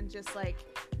fandoms, and just like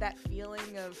that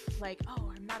feeling of like,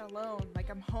 oh, I'm not alone, like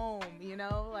I'm home, you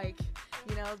know, like,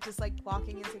 you know, just like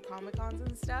walking into Comic-Cons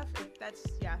and stuff.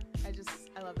 Yeah,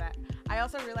 I love that. I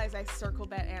also realized I circled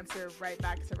that answer right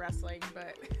back to wrestling,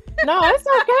 but no, it's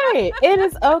okay. It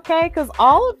is okay, because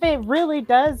all of it really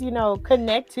does, you know,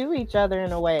 connect to each other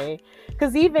in a way.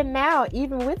 Because even now,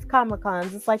 even with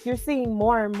Comic-Cons, it's like you're seeing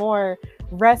more and more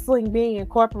wrestling being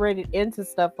incorporated into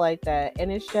stuff like that.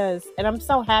 And it's just, and I'm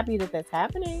so happy that that's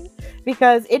happening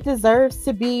because it deserves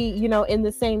to be, you know, in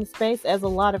the same space as a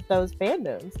lot of those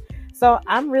fandoms. So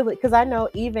I'm really, because I know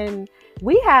even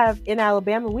we have in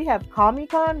Alabama, we have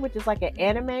Comic-Con, which is like an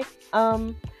anime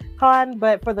con,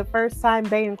 but for the first time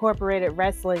they incorporated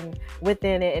wrestling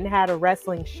within it and had a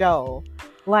wrestling show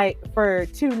like for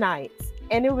 2 nights.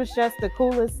 And it was just the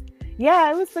coolest.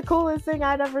 Yeah, it was the coolest thing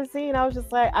I'd ever seen. I was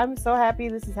just like, I'm so happy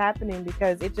this is happening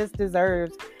because it just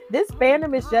deserves. This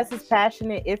fandom is just as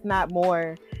passionate, if not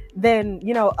more, than,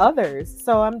 you know, others.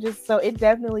 So I'm just, so it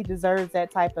definitely deserves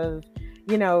that type of,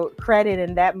 you know, credit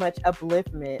and that much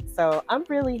upliftment. So I'm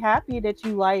really happy that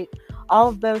you like all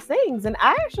of those things. And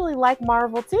I actually like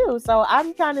Marvel too. So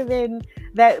I'm kind of in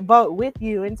that boat with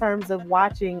you in terms of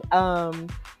watching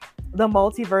the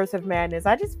Multiverse of Madness.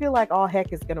 I just feel like all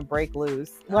heck is gonna break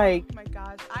loose. Like, oh my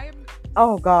gosh, I am.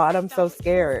 Oh God, I'm so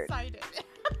scared. Excited.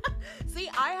 See,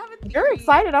 I have a theory. You're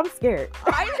excited. I'm scared.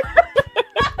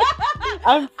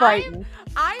 I'm frightened.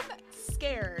 I'm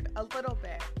scared a little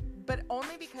bit, but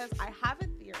only because I have a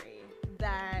theory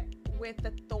that with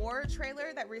the Thor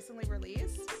trailer that recently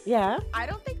released, yeah, I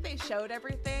don't think they showed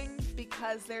everything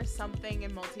because there's something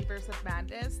in Multiverse of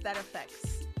Madness that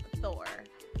affects Thor.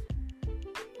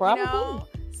 Probably. You know,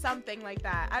 something like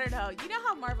that. I don't know. You know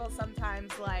how Marvel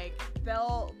sometimes, like,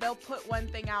 they'll put one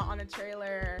thing out on a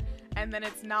trailer and then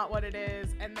it's not what it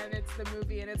is, and then it's the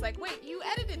movie and it's like, wait, you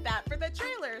edited that for the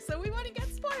trailer, so we want to get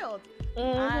spoiled.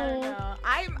 Mm-hmm. I don't know.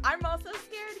 I'm also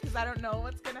scared because I don't know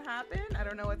what's gonna happen. I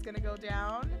don't know what's gonna go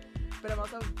down, but I'm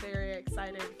also very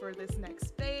excited for this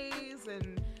next phase.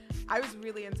 And I was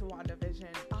really into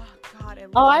WandaVision. Oh God,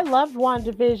 I loved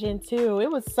WandaVision too.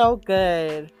 It was so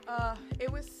good.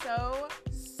 It was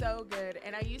so good.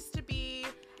 And I used to be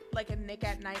like a Nick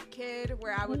at Night kid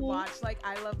where I would watch like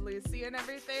I Love Lucy and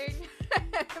everything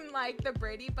and like the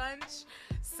Brady Bunch.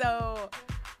 So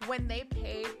when they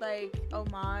paid like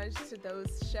homage to those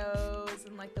shows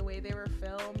and like the way they were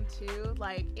filmed too,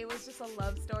 like it was just a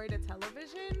love story to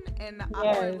television and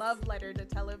a love letter to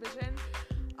television.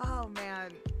 Oh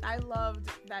man, I loved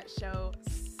that show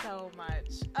so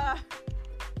much.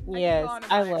 Yes,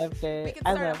 I loved it. We could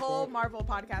start a whole Marvel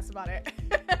podcast about it.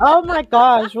 Oh my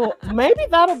gosh. Well, maybe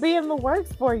that'll be in the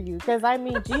works for you. Because I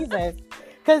mean, Jesus.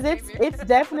 Because it's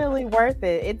definitely worth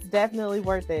it. It's definitely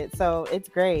worth it. So it's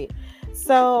great.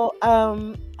 So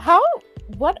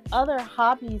what other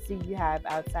hobbies do you have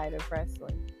outside of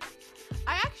wrestling?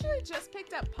 I actually just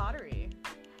picked up pottery.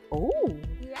 Oh,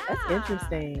 yeah, that's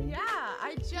interesting. Yeah,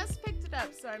 I just picked it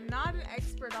up. So I'm not an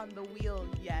expert on the wheel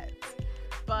yet.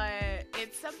 But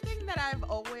it's something that I've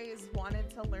always wanted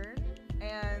to learn,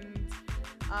 and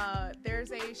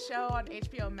there's a show on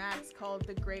HBO Max called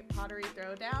The Great Pottery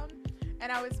Throwdown,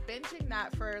 and I was binging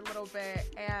that for a little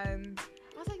bit, and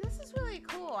I was like, this is really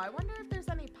cool. I wonder if there's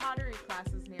any pottery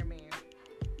classes near me.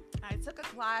 I took a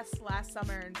class last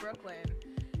summer in Brooklyn,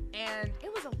 and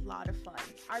it was a lot of fun.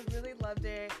 I really loved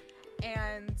it,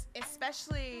 and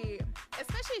especially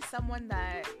someone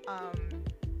that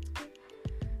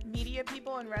media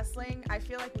people in wrestling, I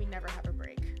feel like we never have a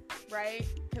break, right?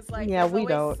 Because like, yeah, we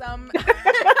don't.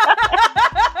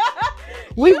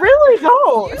 We really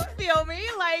don't. You feel me?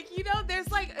 Like, you know, there's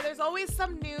always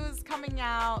some news coming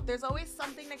out. There's always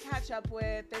something to catch up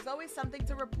with. There's always something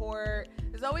to report.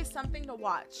 There's always something to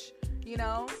watch, you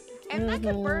know? And that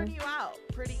can burn you out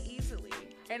pretty easily.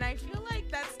 And I feel like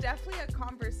that's definitely a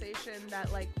conversation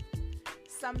that like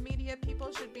some media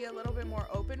people should be a little bit more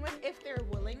open with if they're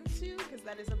willing to, because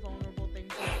that is a vulnerable thing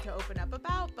to open up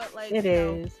about. But like, it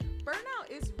is.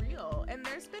 Burnout is real, and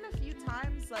there's been a few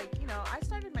times, like, you know, I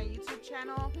started my YouTube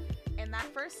channel, and that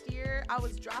first year I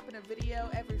was dropping a video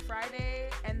every Friday,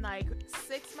 and like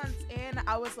 6 months in,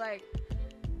 I was like,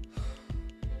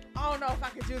 I don't know if I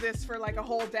could do this for like a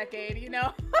whole decade, you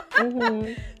know?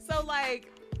 So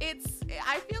like,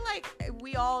 I feel like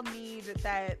we all need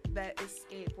that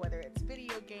escape, whether it's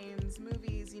video games,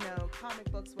 movies, you know,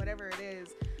 comic books, whatever it is.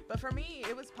 But for me,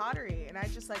 it was pottery, and I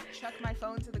just like chucked my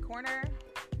phone to the corner.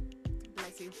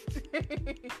 Bless you.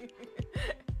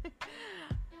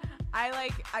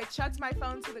 I chucked my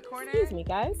phone to the corner. Excuse me,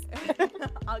 guys.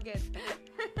 I'll get.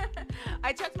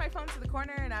 I chucked my phone to the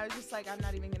corner, and I was just like, I'm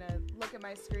not even gonna look at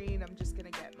my screen. I'm just gonna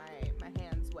get my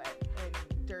hands wet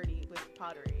and dirty with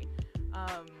pottery.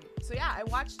 So yeah, I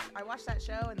watched that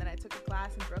show, and then I took a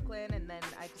class in Brooklyn, and then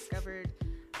I discovered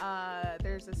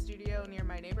there's a studio near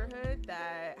my neighborhood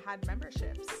that had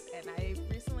memberships, and I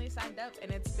recently signed up,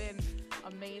 and it's been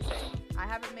amazing. I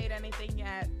haven't made anything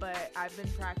yet, but I've been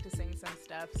practicing some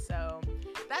stuff, so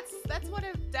that's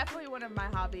definitely one of my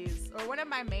hobbies, or one of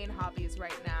my main hobbies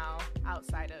right now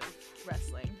outside of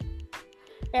wrestling.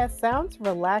 Yeah, sounds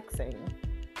relaxing.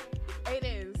 It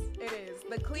is.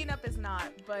 The cleanup is not,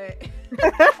 but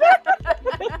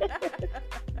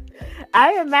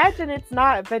I imagine it's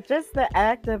not, but just the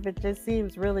act of it just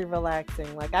seems really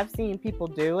relaxing. Like, I've seen people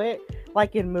do it,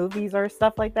 like in movies or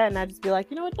stuff like that, and I just be like,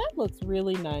 you know what, that looks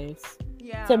really nice.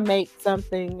 Yeah. To make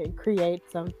something and create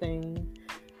something.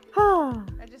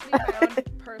 I just need my own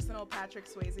personal Patrick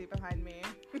Swayze behind me.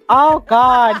 Oh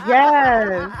God,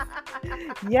 yes.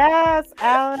 Yes,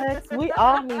 Alex. We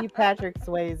all need Patrick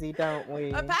Swayze, don't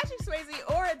we? A Patrick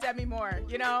Swayze or a Demi Moore,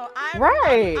 you know? I'm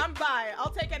bi. I'll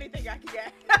take anything I can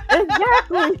get.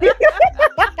 Exactly.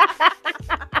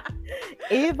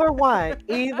 Either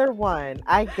one.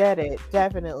 I get it,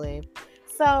 definitely.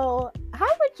 So, how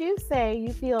would you say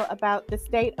you feel about the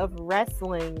state of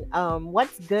wrestling?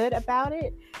 What's good about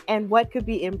it, and what could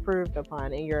be improved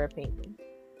upon, in your opinion?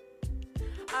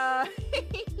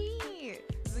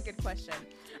 This is a good question.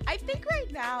 I think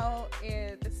right now,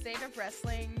 in the state of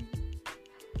wrestling,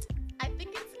 I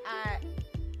think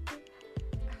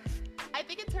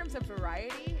in terms of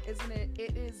variety,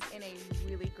 it is in a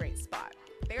really great spot.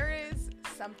 There is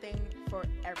something for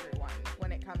everyone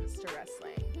when it comes to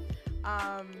wrestling.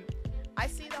 I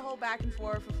see the whole back and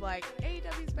forth of like,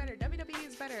 AEW is better, WWE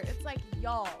is better. It's like,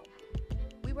 y'all,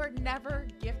 we were never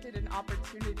gifted an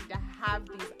opportunity to have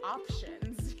these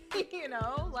options, you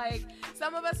know? Like,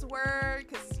 some of us were,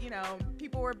 because, you know,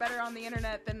 people were better on the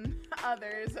internet than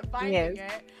others at finding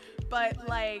it. But,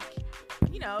 like,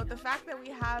 you know, the fact that we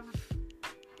have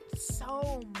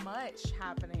so much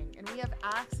happening and we have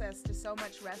access to so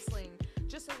much wrestling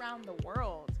just around the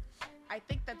world, I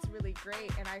think that's really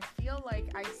great. And I feel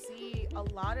like I see a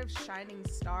lot of shining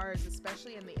stars,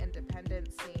 especially in the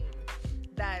independent scene,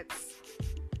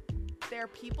 they're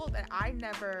people that I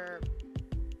never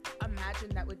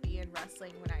imagined that would be in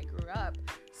wrestling when I grew up.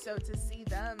 So to see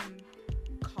them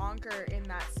conquer in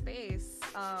that space,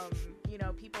 you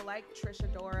know, people like Trish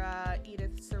Adora,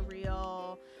 Edith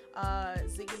Surreal,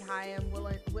 Ziggy Haim,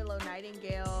 Willow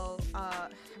Nightingale,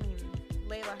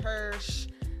 Layla Hirsch,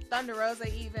 Thunder Rosa,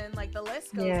 even, like, the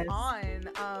list goes on.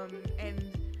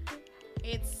 And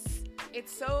it's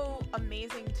so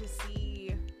amazing to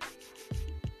see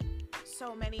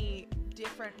so many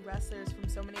different wrestlers from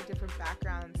so many different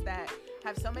backgrounds that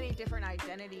have so many different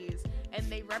identities, and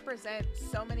they represent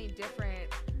so many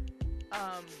different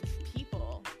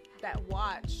people that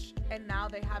watch, and now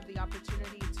they have the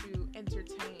opportunity to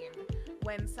entertain,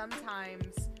 when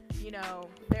sometimes, you know,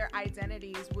 their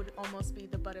identities would almost be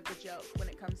the butt of the joke when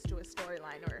it comes to a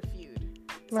storyline or a feud.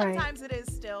 Right. Sometimes it is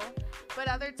still, but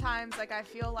other times, like, I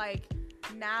feel like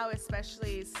now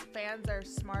especially fans are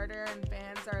smarter and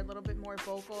fans are a little bit more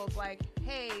vocal of like,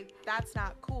 hey, that's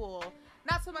not cool.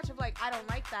 Not so much of like, I don't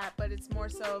like that, but it's more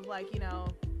so of like, you know,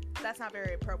 that's not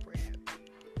very appropriate.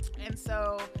 And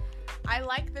so I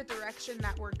like the direction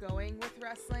that we're going with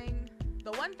wrestling.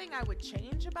 The one thing I would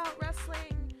change about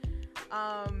wrestling,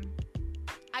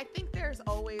 I think there's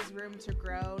always room to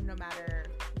grow no matter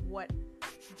what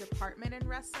department in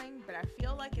wrestling, but I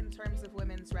feel like in terms of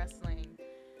women's wrestling,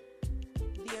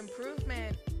 the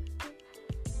improvement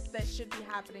that should be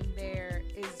happening there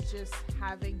is just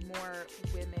having more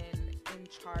women in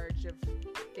charge of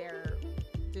their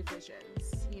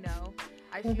divisions, you know?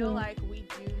 I feel like we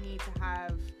do need to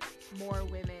have more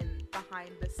women behind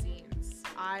the scenes.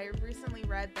 I recently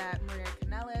read that Maria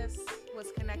Kanellis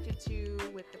was connected to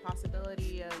with the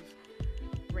possibility of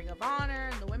Ring of Honor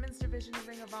and the women's division of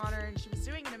Ring of Honor, and she was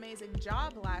doing an amazing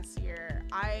job last year.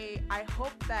 I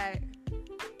hope that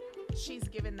she's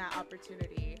given that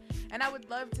opportunity, and I would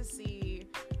love to see,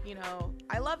 you know,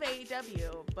 I love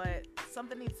AEW, but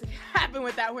something needs to happen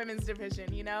with that women's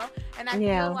division, you know? And I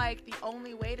feel like the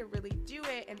only way to really do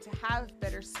it and to have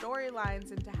better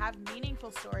storylines and to have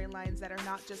meaningful storylines that are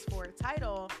not just for a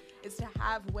title is to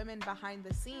have women behind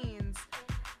the scenes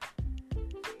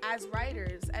as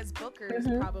writers, as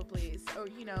bookers, probably. So,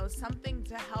 you know, something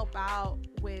to help out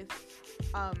with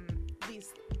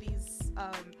these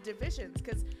divisions,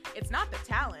 because it's not the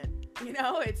talent, you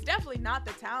know, it's definitely not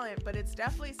the talent, but it's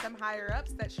definitely some higher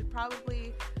ups that should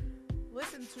probably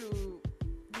listen to,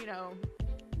 you know,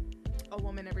 a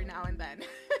woman every now and then.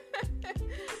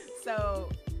 So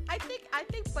I think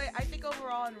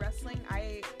overall in wrestling,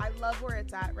 I love where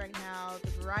it's at right now.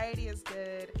 The variety is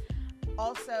good.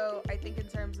 Also, I think in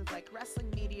terms of like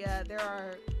wrestling media, there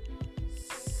are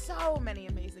so many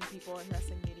amazing people in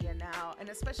wrestling media now, and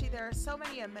especially there are so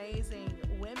many amazing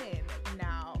women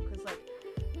now, because like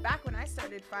back when I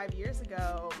started 5 years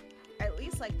ago, at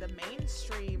least like the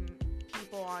mainstream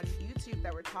people on YouTube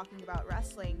that were talking about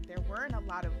wrestling, there weren't a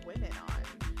lot of women on.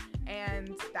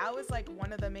 And that was like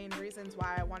one of the main reasons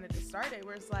why I wanted to start it,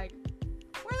 where it's like,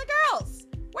 where are the girls?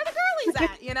 Where the girlies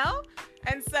at, you know?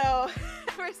 And so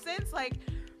ever since, like,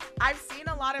 I've seen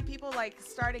a lot of people like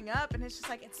starting up, and it's just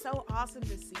like, it's so awesome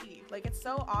to see. Like, it's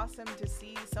so awesome to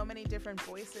see so many different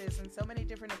voices and so many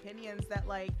different opinions that,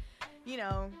 like, you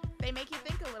know, they make you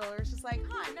think a little, or it's just like,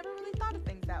 I never really thought of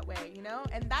things that way, you know?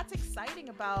 And that's exciting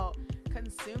about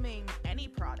consuming any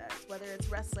product, whether it's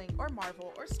wrestling or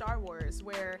Marvel or Star Wars,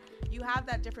 where you have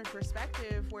that different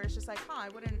perspective where it's just like, I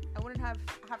wouldn't have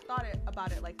thought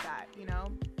about it like that, you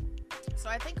know? So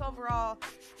I think overall,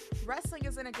 wrestling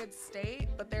is in a good state,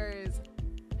 but there is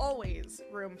always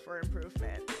room for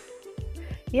improvement.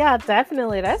 Yeah,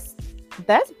 definitely. That's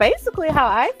basically how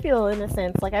I feel, in a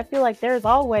sense. Like, I feel like there's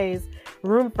always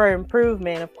room for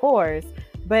improvement, of course,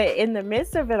 but in the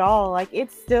midst of it all, like,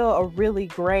 it's still a really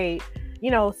great, you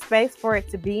know, space for it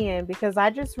to be in, because I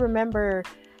just remember,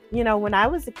 you know, when I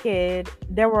was a kid,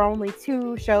 there were only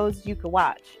 2 shows you could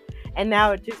watch. And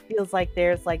now it just feels like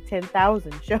there's like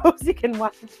 10,000 shows you can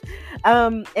watch.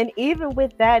 And even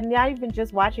with that, not even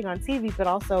just watching on TV, but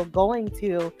also going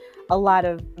to a lot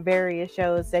of various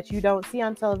shows that you don't see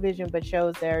on television, but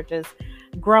shows that are just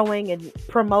growing, and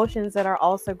promotions that are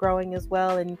also growing as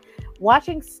well. And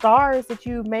watching stars that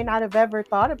you may not have ever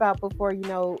thought about before, you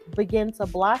know, begin to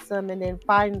blossom and then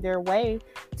find their way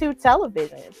to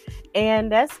television. And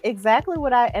that's exactly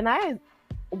what I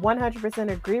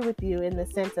 100% agree with you in the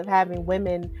sense of having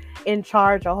women in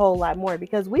charge a whole lot more,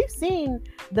 because we've seen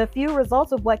the few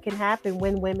results of what can happen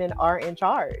when women are in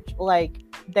charge. Like,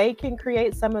 they can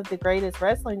create some of the greatest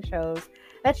wrestling shows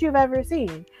that you've ever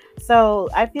seen. So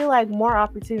I feel like more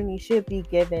opportunity should be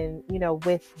given, you know,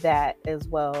 with that as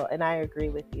well. And I agree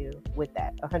with you with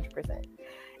that 100%.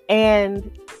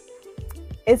 And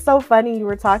it's so funny you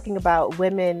were talking about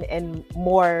women and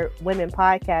more women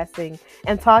podcasting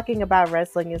and talking about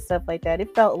wrestling and stuff like that.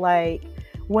 It felt like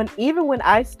when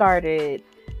I started,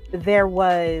 there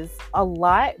was a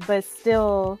lot, but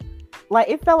still, like,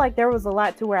 it felt like there was a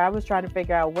lot to where I was trying to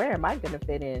figure out, where am I going to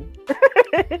fit in?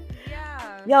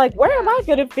 Yeah, like, where am I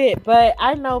going to fit? But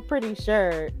I know pretty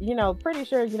sure, you know,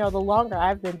 the longer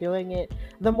I've been doing it,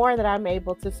 the more that I'm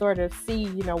able to sort of see,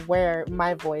 you know, where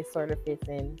my voice sort of fits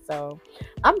in. So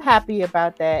I'm happy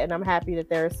about that. And I'm happy that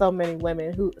there are so many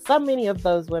of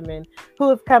those women who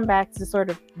have come back to sort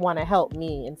of want to help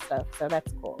me and stuff. So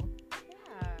that's cool.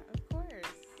 Yeah, of course.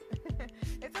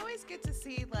 It's always good to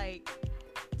see,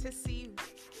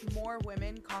 more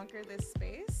women conquer this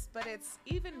space, but it's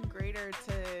even greater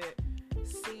to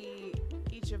see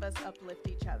each of us uplift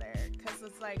each other, because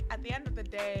it's like, at the end of the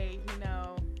day, you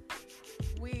know,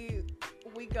 we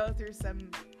go through some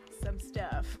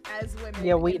stuff as women.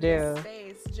 Yeah, we in do. This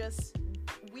space. Just,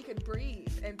 we could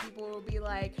breathe and people will be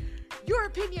like, your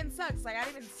opinion sucks. Like, I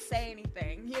didn't even say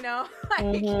anything, you know?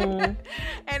 Like,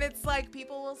 and it's like,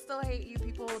 people will still hate you,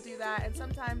 people will do that, and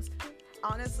sometimes,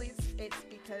 honestly, it's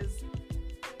because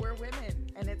we're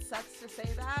women, and it sucks to say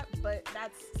that, but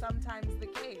that's sometimes the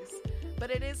case.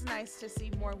 But it is nice to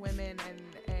see more women,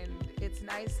 and it's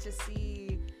nice to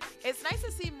see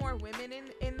more women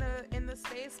in the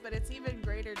space, but it's even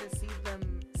greater to see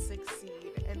them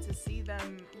succeed and to see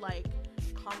them, like,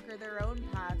 conquer their own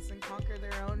paths and conquer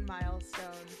their own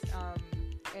milestones.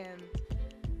 And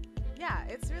yeah,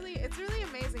 it's really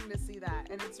amazing to see that,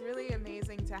 and it's really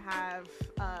amazing to have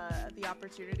the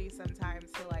opportunity sometimes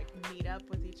to, like, meet up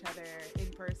with each other in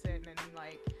person, and,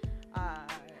 like,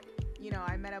 you know,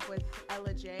 I met up with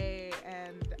Ella J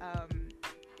and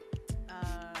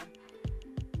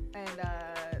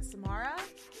Samara.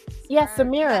 Yeah,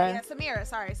 Samira. Yeah, Samira.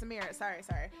 Sorry.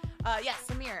 Yes,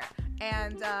 Samira.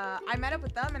 And I met up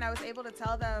with them, and I was able to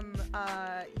tell them,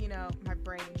 you know, my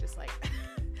brain just, like,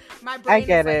 my brain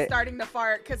is, like, starting to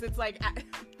fart because it's, like,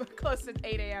 close to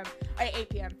 8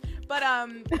 p.m. But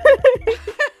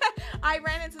I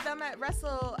ran into them at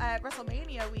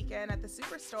WrestleMania weekend at the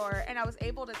Superstore, and I was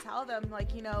able to tell them,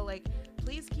 like, you know, like,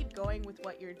 please keep going with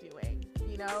what you're doing.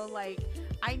 You know, like,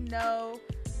 I know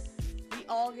we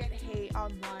all get hate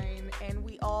online, and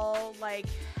we all, like,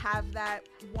 have that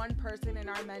one person in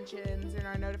our mentions, in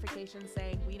our notifications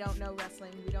saying, we don't know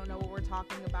wrestling, we don't know what we're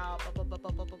talking about, blah, blah, blah,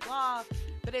 blah, blah, blah, blah.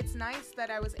 But it's nice that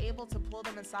I was able to pull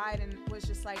them aside and was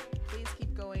just like, please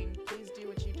keep going, please do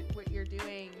what you're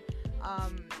doing.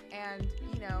 And,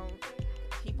 you know,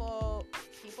 people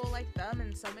people like them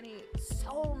and so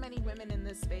many women in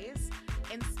this space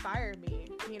inspire me,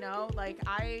 you know? Like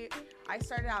I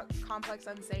started out Complex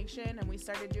Unsanctioned, and we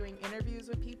started doing interviews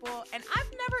with people, and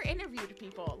I've never interviewed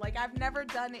people. Like I've never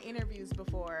done interviews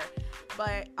before,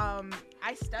 but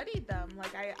I studied them.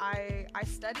 Like I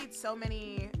studied so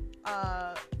many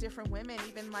different women,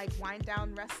 even like Wind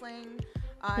Down Wrestling.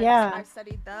 I've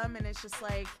studied them, and it's just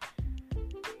like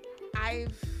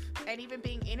and even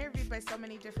being interviewed by so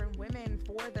many different women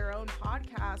for their own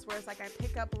podcast, where it's like I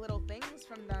pick up little things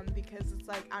from them, because it's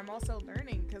like I'm also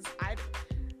learning, because I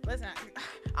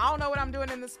don't know what I'm doing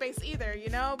in this space either, you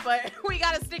know, but we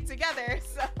gotta stick together.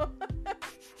 So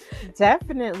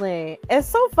definitely. It's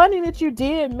so funny that you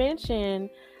did mention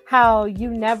how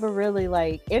you never really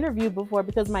like interviewed before,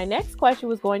 because my next question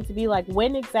was going to be like,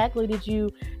 when exactly did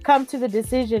you come to the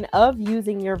decision of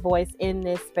using your voice in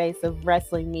this space of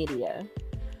wrestling media?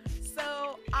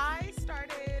 So I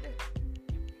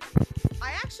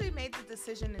actually made the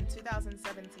decision in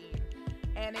 2017,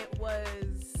 and it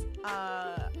was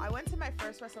I went to my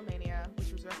first WrestleMania,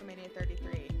 which was WrestleMania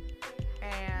 33,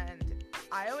 and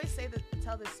I always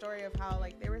tell this story of how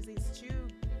like there was these two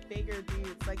bigger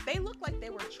dudes, like they looked like they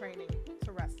were training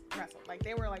to wrestle, like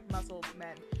they were like muscle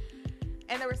men,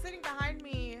 and they were sitting behind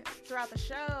me throughout the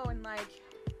show, and like,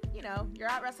 you know, you're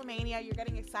at WrestleMania, you're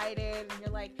getting excited, and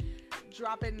you're like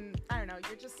dropping, I don't know,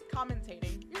 you're just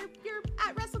commentating, you're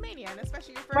at WrestleMania, and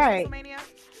especially your first WrestleMania.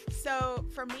 So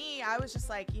for me, I was just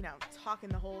like, you know, talking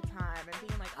the whole time and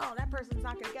being like, oh, that person's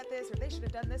not gonna get this, or they should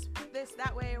have done this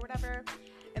that way, or whatever.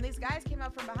 And these guys came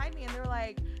up from behind me, and they were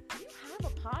like, do you have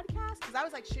a podcast? Because I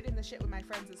was like shooting the shit with my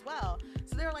friends as well.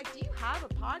 So they were like, do you have a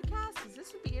podcast? Because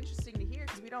this would be interesting to hear,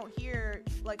 because we don't hear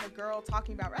like a girl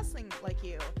talking about wrestling like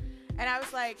you. And I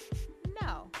was like,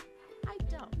 no, I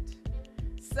don't.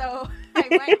 So I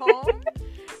went home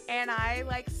and I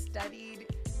like studied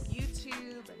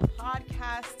YouTube and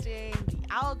podcasting, the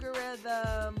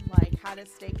algorithm, like how to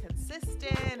stay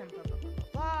consistent, and blah, blah, blah, blah,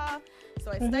 blah.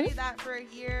 So I studied that for a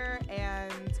year,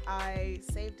 and I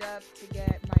saved up to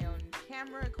get my own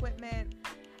camera equipment,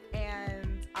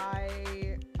 and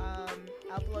I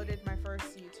uploaded my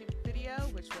first YouTube video,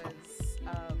 which was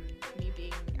me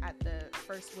being at the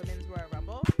first Women's Royal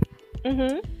Rumble.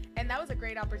 And that was a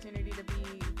great opportunity to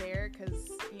be there, because,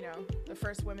 you know, the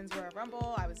first Women's Royal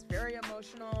Rumble, I was very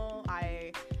emotional.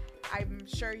 I'm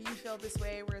sure you feel this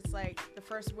way, where it's like the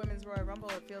first Women's Royal Rumble,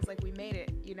 it feels like we made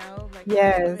it, you know? Like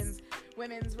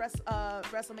women's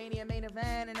WrestleMania main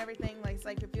event and everything, like it's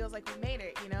like it feels like we made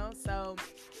it, you know? So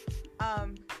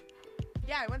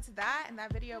yeah, I went to that, and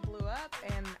that video blew up,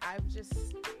 and I've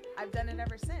done it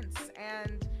ever since.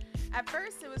 And at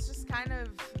first it was just kind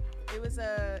of, it was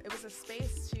a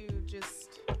space to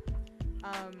just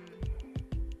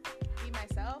be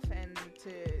myself and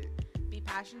to be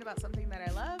passionate about something that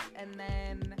I love, and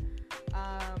then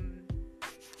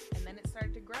it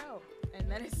started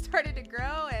to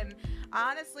grow, and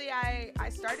honestly, I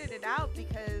started it out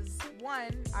because,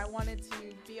 one, I wanted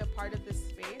to be a part of this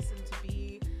space and to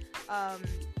be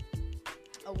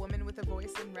a woman with a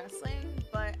voice in wrestling,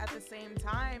 but at the same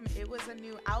time, it was a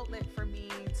new outlet for me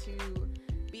to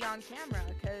be on camera,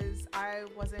 because I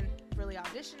wasn't really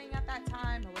auditioning at that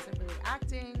time, I wasn't really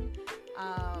acting,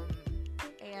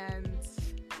 and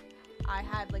I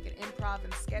had like an improv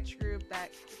and sketch group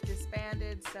that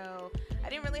disbanded, so I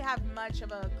didn't really have much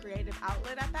of a creative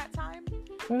outlet at that time.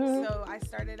 So I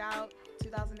started out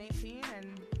 2018,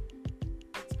 and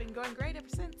it's been going great ever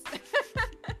since.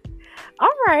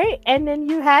 All right, and then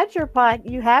you have your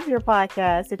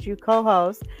podcast that you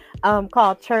co-host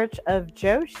called Church of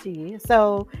Joshi.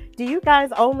 So do you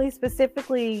guys only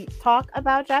specifically talk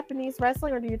about Japanese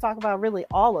wrestling, or do you talk about really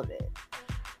all of it?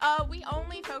 We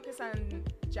only focus on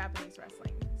Japanese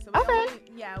wrestling. So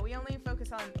we only focus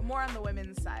more on the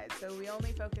women's side. So we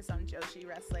only focus on Joshi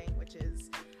wrestling, which is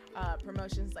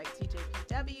promotions like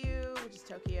TJPW, which is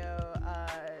Tokyo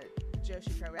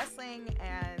Joshi Pro Wrestling,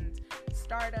 and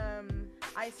Stardom,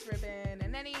 Ice Ribbon,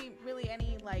 and any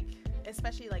like,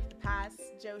 especially like the past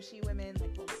Joshi women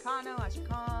like Volcano, Asha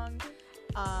Kong,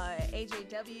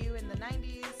 AJW in the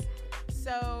 90s.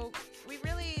 So we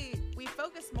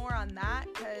focus more on that,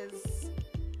 because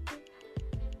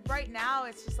right now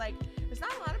it's just like there's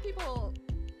not a lot of people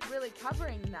really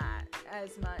covering that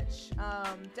as much.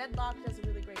 Deadlock does a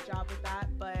really great job with that,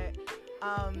 but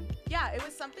yeah, it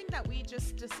was something that we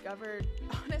just discovered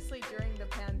honestly during the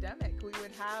pandemic. We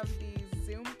would have these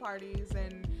Zoom parties,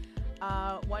 and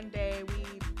one day we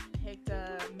picked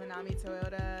a Manami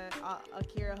Toyota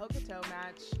Akira Hokuto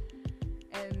match,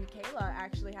 and Kayla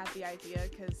actually had the idea,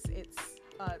 because it's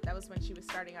that was when she was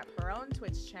starting up her own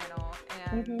Twitch channel,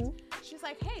 and she's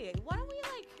like, hey, why don't we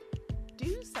like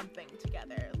do something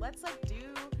together? Let's like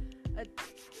do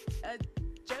a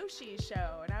Joshi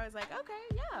show. And I was like, okay,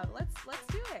 yeah, let's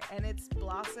do it. And it's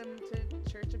blossomed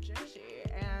to Church of Joshi,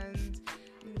 and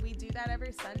we do that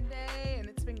every Sunday, and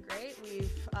it's been great.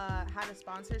 We've had a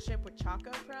sponsorship with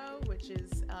Choco Pro, which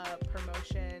is a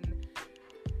promotion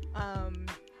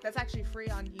that's actually free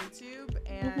on YouTube,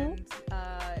 and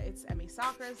it's Emi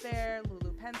Sakura's there,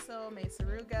 Lulu Pencil, Mei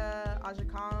Saruga, Aja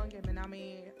Kong, and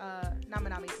not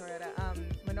Manami Toyota.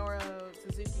 Minoru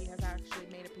Suzuki has actually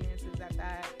made appearances at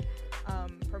that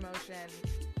promotion,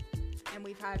 and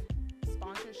we've had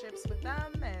sponsorships with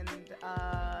them, and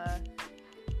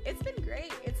it's been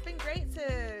great. It's been great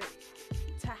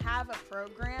to have a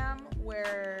program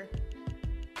where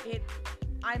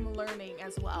I'm learning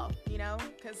as well, you know,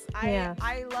 because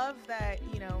I love that,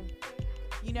 you know,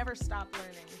 you never stop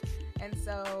learning. And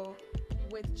so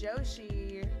with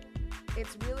Joshi,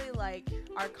 it's really like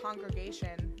our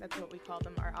congregation, that's what we call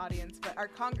them, our audience, but our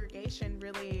congregation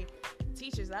really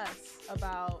teaches us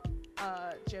about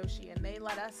Joshi, and they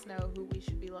let us know who we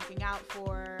should be looking out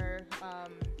for,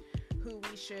 who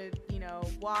we should, you know,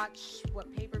 watch,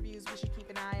 what pay-per-views we should keep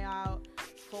an eye out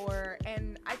for.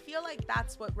 And I feel like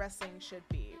that's what wrestling should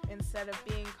be, instead of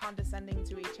being condescending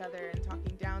to each other and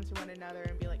talking down to one another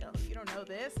and be like, oh, you don't know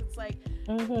this. It's like,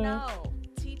 no,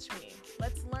 teach me.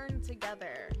 Let's learn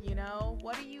together. You know,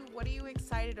 what are you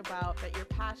excited about that you're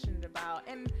passionate about?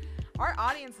 And our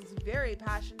audience is very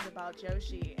passionate about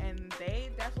Joshi, and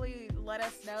they definitely let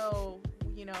us know,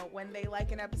 you know, when they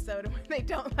like an episode and when they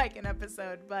don't like an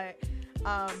episode. But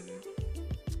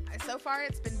so far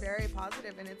it's been very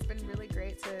positive, and it's been really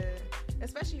great to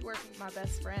especially work with my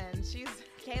best friend.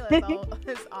 Kayla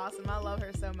is awesome. I love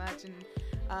her so much,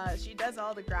 and she does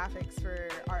all the graphics for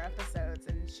our episodes,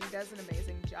 and she does an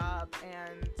amazing job.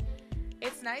 And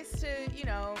it's nice to, you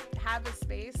know, have a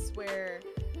space where,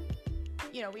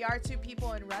 you know, we are two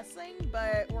people in wrestling,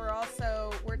 but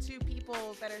we're two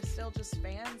people that are still just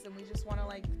fans, and we just want to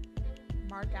like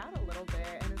mark out a little bit.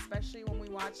 And especially when we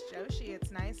watch Joshi,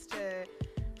 it's nice to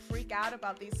freak out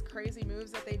about these crazy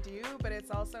moves that they do, but it's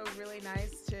also really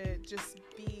nice to just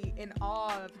be in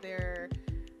awe of their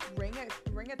ring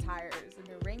attires and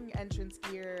their ring entrance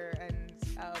gear. And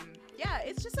yeah,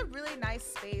 it's just a really nice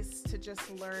space to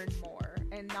just learn more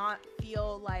and not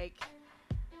feel like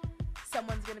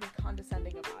someone's gonna be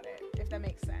condescending about it, if that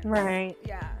makes sense. Right.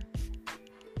 Yeah.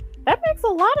 That makes a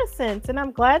lot of sense, and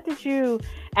I'm glad that you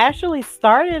actually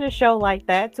started a show like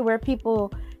that, to where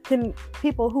people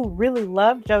who really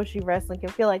love Joshi wrestling can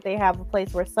feel like they have a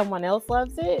place where someone else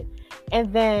loves it,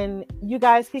 and then you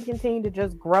guys can continue to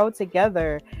just grow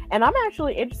together. And I'm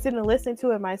actually interested in listening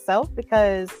to it myself,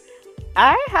 because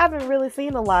I haven't really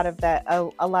seen a lot of that,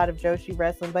 a lot of Joshi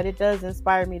wrestling, but it does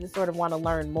inspire me to sort of want to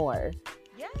learn more.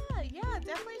 Yeah,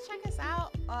 definitely check us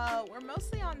out. We're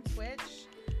mostly on Twitch,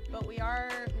 but we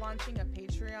are launching a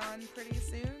Patreon pretty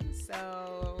soon.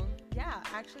 So yeah,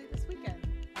 actually this weekend.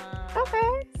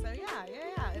 Okay. So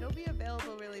yeah, it'll be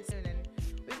available really soon, and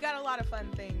we've got a lot of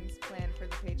fun things planned for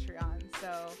the Patreon.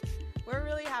 So we're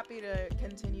really happy to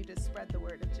continue to spread the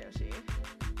word of Joshi.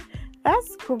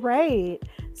 That's great.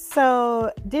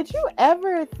 So did you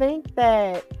ever think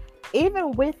that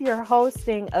even with your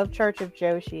hosting of Church of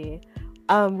Joshi,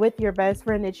 with your best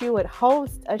friend, that you would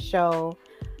host a show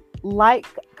like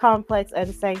Complex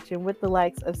Unsanctioned with the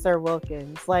likes of Sir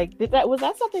Wilkins? Like, was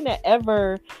that something that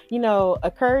ever, you know,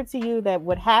 occurred to you that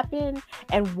would happen?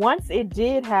 And once it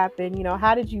did happen, you know,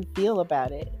 how did you feel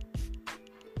about it?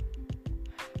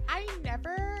 I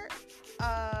never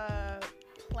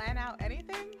plan out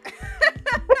anything.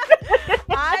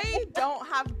 I don't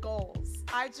have goals.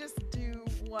 I just do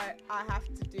what I have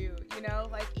to do, you know?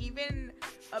 Like, even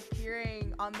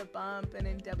appearing on the bump and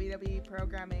in WWE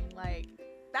programming, like,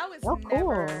 that was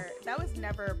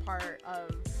never part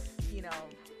of, you know,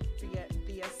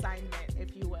 the assignment,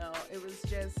 if you will. It was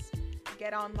just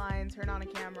get online, turn on a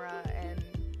camera, and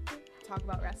talk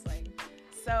about wrestling.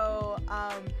 So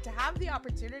to have the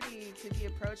opportunity to be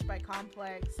approached by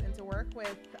Complex and to work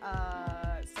with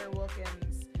Sir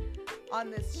Wilkins on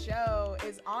this show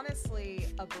is honestly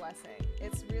a blessing.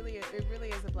 It really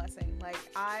is a blessing. Like,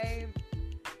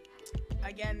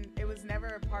 it was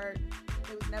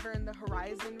never in the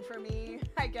horizon for me,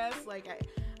 I guess. Like,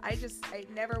 it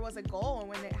never was a goal. And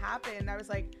when it happened, I was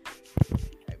like,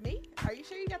 me? Are you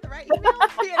sure you got the right email?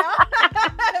 You know?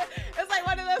 It's like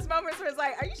one of those moments where it's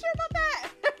like, are you sure about that?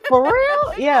 For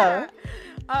real? Yeah.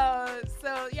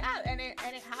 So yeah, and it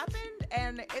happened,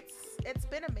 and it's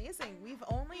been amazing. We've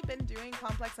only been doing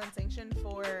Complex Unsanctioned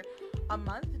for a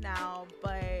month now,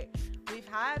 but we've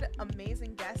had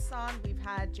amazing guests on. We've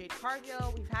had Jade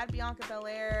Cargill, we've had Bianca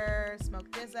Belair,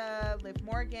 Smoke DZA, Liv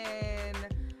Morgan,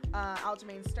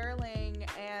 Aljamain Sterling,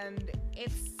 and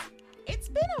it's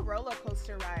been a roller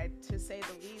coaster ride, to say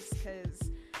the least,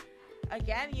 because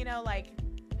again, you know, like,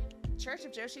 Church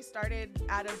of Joshi started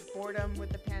out of boredom with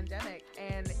the pandemic,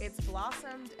 and it's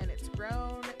blossomed and it's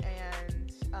grown,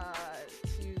 and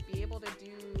to be able to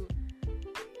do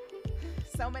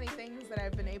so many things that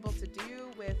I've been able to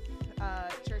do with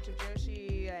Church of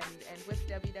Joshi and with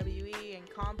WWE and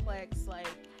Complex, like,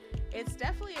 it's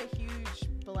definitely a huge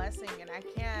blessing, and I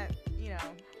can't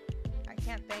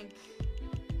thank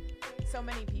so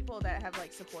many people that have,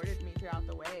 like, supported me throughout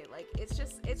the way. Like, it's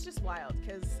just wild,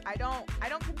 because I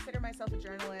don't consider myself a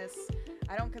journalist.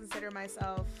 I don't consider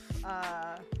myself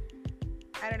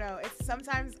I don't know, it's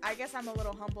sometimes, I guess I'm a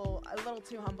little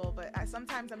too humble, but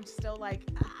sometimes I'm still like,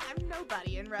 I'm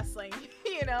nobody in wrestling,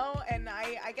 you know, and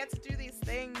I get to do these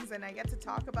things, and I get to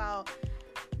talk about,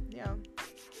 you know,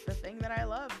 the thing that I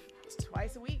love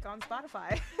twice a week on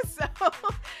Spotify. So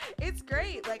it's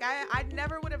great. Like, I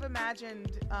never would have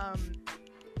imagined,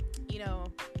 you know,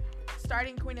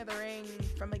 starting Queen of the Ring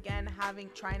from, again,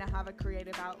 trying to have a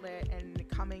creative outlet and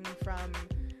coming from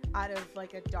out of,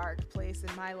 like, a dark place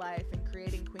in my life and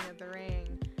creating Queen of the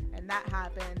Ring, and that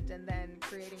happened, and then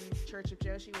creating Church of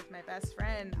Joshi with my best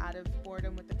friend out of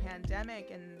boredom with the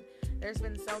pandemic. And there's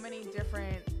been so many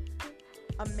different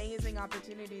amazing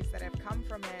opportunities that have come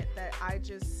from it that I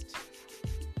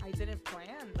didn't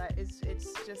plan, but it's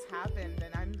just happened,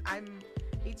 and I'm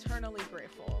eternally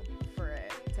grateful for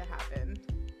it to happen.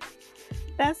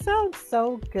 That sounds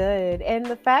so good. And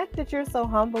the fact that you're so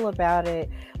humble about it.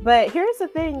 But here's the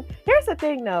thing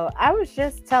though. I was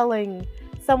just telling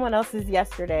someone else's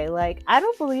yesterday, like, I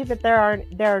don't believe that there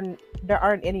aren't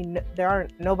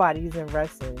nobodies in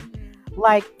wrestling.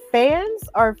 Like, fans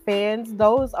are fans. We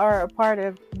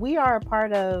are a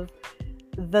part of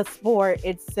the sport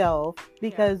itself,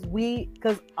 because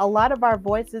a lot of our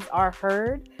voices are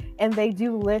heard, and they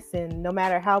do listen, no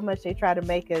matter how much they try to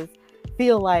make us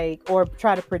feel like, or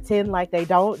try to pretend like they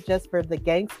don't, just for the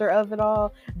gangster of it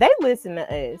all. They listen to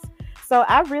us. So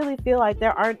I really feel like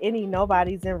there aren't any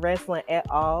nobodies in wrestling at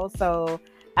all. So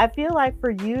I feel like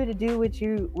for you to do what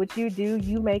you do,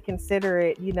 you may consider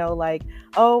it, you know, like,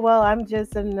 oh, well, I'm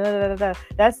just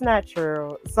That's not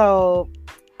true. So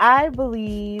I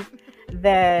believe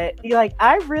that, like,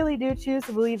 I really do choose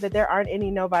to believe that there aren't any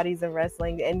nobodies in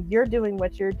wrestling, and you're doing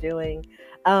what you're doing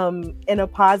in a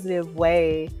positive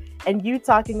way. And you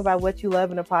talking about what you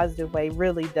love in a positive way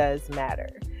really does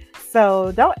matter.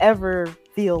 So don't ever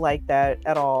feel like that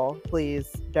at all. Please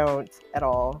don't at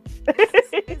all.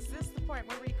 Is this the point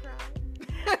where we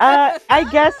cry? I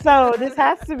guess so. This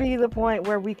has to be the point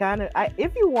where we kind of,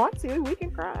 if you want to, we can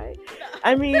cry.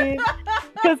 I mean,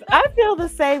 because I feel the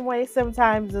same way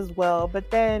sometimes as well.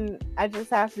 But then I just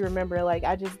have to remember, like,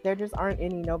 there just aren't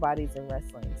any nobodies in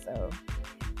wrestling. So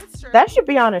it's true. That should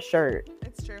be on a shirt.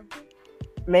 It's true.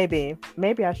 Maybe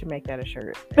I should make that a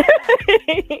shirt. There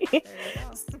you go.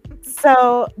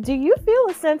 So, do you feel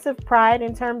a sense of pride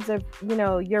in terms of, you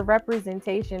know, your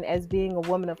representation as being a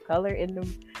woman of color in the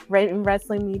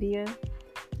wrestling media?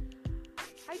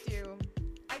 I do.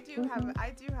 I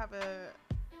do have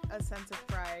a sense of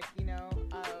pride, you know.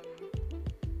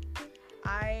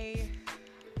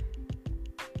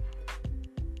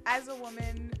 As a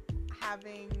woman,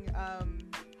 having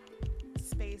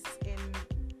space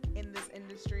in this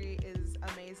industry is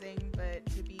amazing, but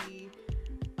to be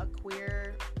a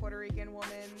queer Puerto Rican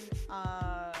woman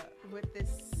with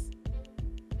this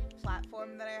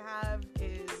platform that I have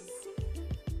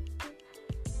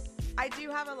I do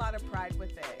have a lot of pride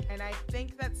with it, and I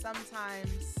think that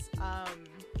sometimes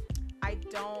I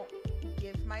don't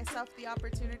give myself the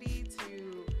opportunity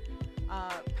to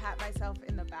pat myself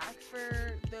in the back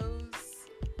for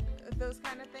those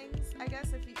kind of things, I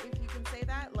guess, if you can say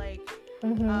that, like,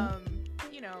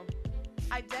 you know,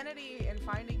 identity and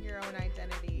finding your own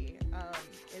identity,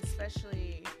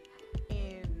 especially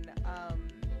in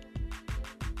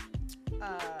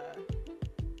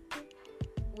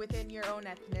within your own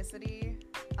ethnicity,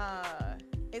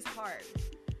 is hard,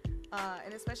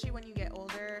 and especially when you get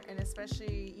older, and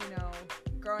especially, you know,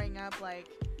 growing up, like,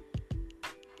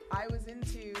 I was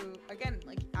into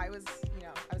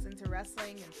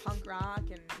wrestling and punk rock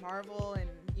and Marvel, and,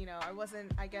 you know, I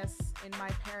wasn't, I guess, in my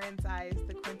parents' eyes,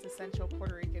 the quintessential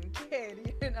Puerto Rican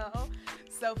kid, you know?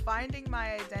 So finding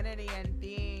my identity and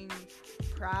being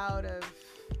proud of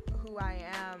who I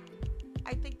am,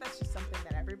 I think that's just something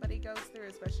that everybody goes through,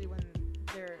 especially when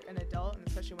they're an adult, and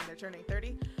especially when they're turning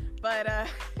 30. But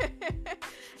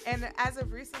and as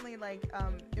of recently, like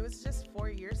it was just 4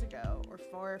 years ago, or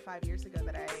 4 or 5 years ago,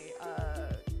 that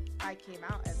I came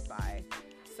out as bi.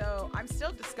 So I'm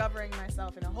still discovering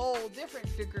myself in a whole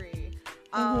different degree.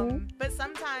 But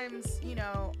sometimes, you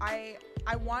know, I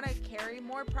want to carry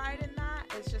more pride in that.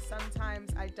 It's just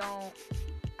sometimes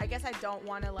I guess I don't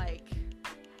want to like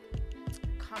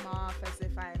come off as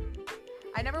if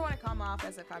I never want to come off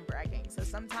as if I'm bragging. So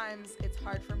sometimes it's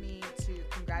hard for me to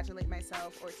congratulate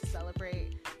myself or to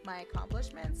celebrate my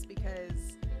accomplishments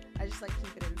because I just like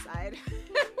keep it inside,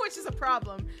 which is a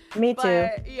problem. Me too.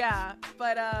 Yeah,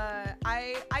 but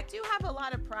I do have a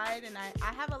lot of pride, and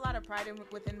I have a lot of pride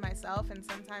within myself, and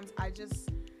sometimes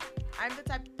I'm the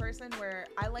type of person where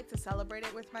I like to celebrate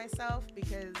it with myself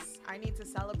because I need to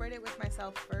celebrate it with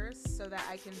myself first so that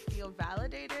I can feel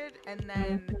validated, and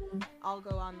then I'll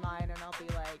go online and I'll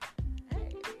be like,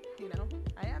 hey, you know,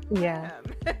 I am who I am.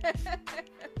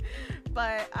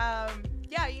 But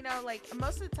yeah, you know, like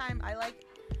most of the time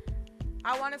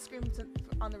I want to scream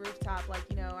on the rooftop, like,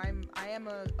 you know, I am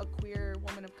a queer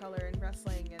woman of color in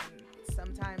wrestling, and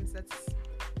sometimes that's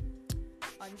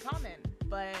uncommon,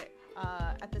 but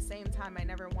at the same time, I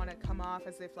never want to come off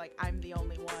as if like I'm the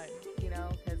only one, you know,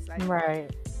 because I'm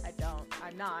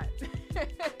not.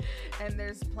 And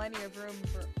there's plenty of room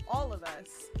for all of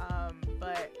us.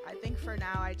 But I think for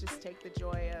now, I just take the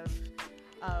joy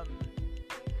of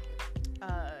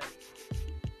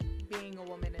being a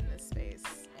woman in this space.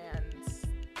 And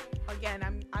again,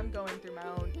 I'm going through my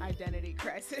own identity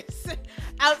crisis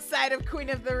outside of Queen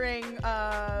of the Ring,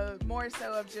 more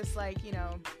so of just like, you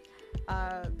know,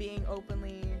 being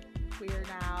openly queer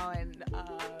now, and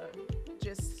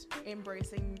just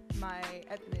embracing my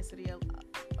ethnicity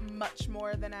much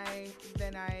more than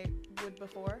I would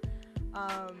before.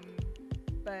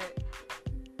 But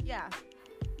yeah,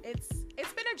 it's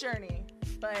been a journey,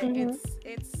 but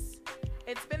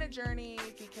it's been a journey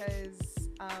because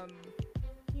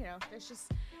you know,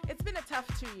 it's been a tough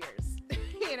 2 years.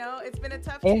 You know, it's been a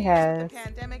tough 2 years with the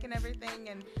pandemic and everything,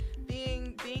 and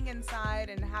being inside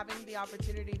and having the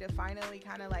opportunity to finally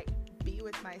kind of like be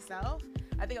with myself.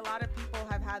 I think a lot of people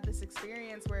have had this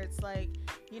experience where it's like,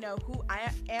 you know, who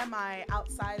am I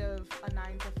outside of a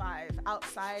 9 to 5,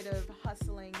 outside of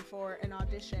hustling for an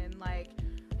audition? Like,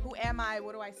 who am I?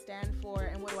 What do I stand for?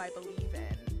 And what do I believe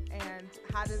in? And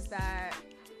how does that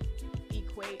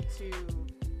equate to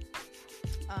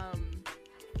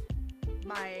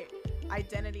my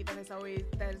identity that has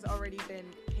already been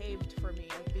paved for me,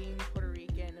 of being Puerto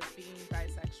Rican, of being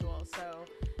bisexual? So,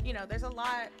 you know, there's a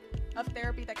lot of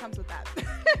therapy that comes with that.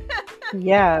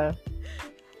 Yeah,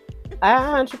 I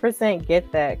 100%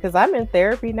 get that, because I'm in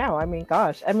therapy now. I mean,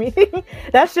 gosh, I mean,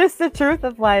 that's just the truth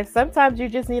of life. Sometimes you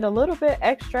just need a little bit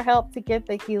extra help to get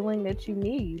the healing that you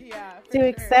need to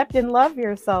accept and love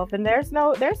yourself. And there's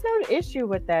no issue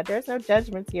with that. There's no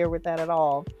judgments here with that at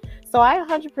all. So I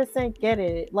 100% get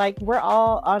it. Like,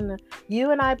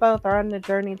 you and I both are on the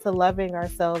journey to loving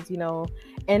ourselves, you know,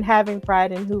 and having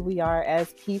pride in who we are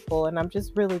as people. And I'm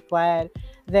just really glad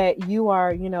that you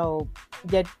are, you know,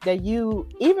 that you,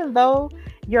 even though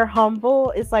you're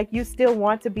humble, it's like you still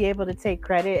want to be able to take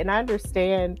credit. And I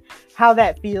understand how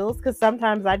that feels, because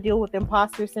sometimes I deal with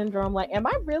imposter syndrome. Like, am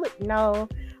I really? No.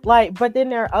 Like, but then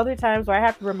there are other times where I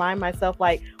have to remind myself,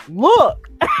 like, look,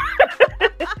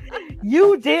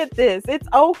 you did this. It's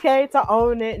okay to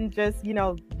own it and just, you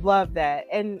know, love that.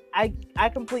 And I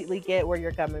completely get where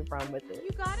you're coming from with it. You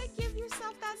gotta give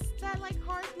yourself that like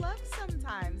hard love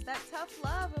sometimes. That tough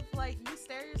love of like, you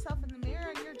stare yourself in the mirror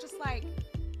and you're just like,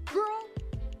 girl,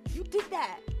 you did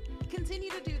that. Continue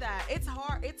to do that. It's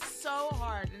hard. It's so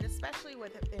hard. And especially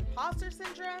with imposter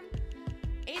syndrome,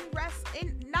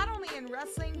 not only in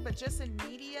wrestling, but just in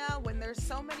media, when there's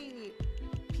so many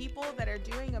people that are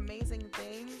doing amazing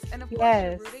things, and of course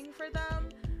you're rooting for them,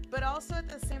 but also at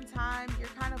the same time you're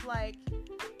kind of like,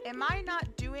 am I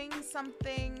not doing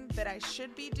something that I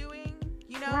should be doing?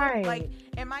 You know, like,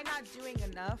 am I not doing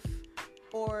enough?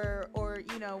 Or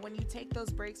you know, when you take those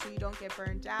breaks so you don't get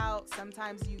burned out,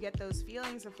 sometimes you get those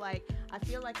feelings of like, I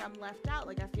feel like I'm left out.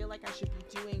 Like, I feel like I should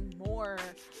be doing more.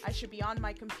 I should be on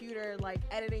my computer, like,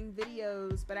 editing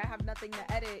videos, but I have nothing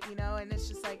to edit, you know? And it's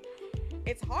just like,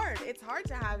 it's hard. It's hard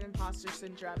to have imposter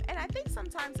syndrome. And I think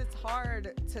sometimes it's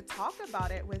hard to talk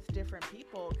about it with different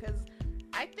people, because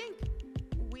I think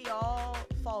we all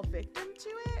fall victim to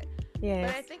it.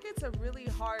 Yes. But I think it's a really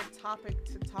hard topic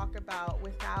to talk about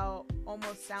without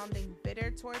almost sounding bitter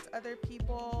towards other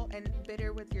people and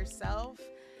bitter with yourself.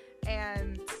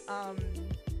 And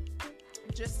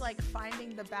just like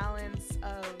finding the balance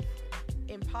of,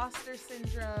 imposter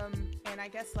syndrome, and I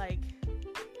guess like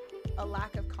a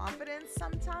lack of confidence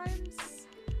sometimes.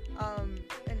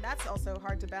 And that's also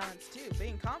hard to balance too.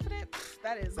 Being confident,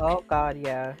 that is Oh God,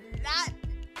 yeah.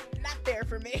 not there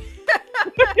for me.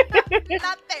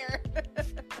 Not there.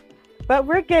 But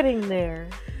we're getting there.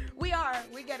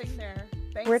 We're getting there.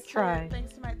 We're trying.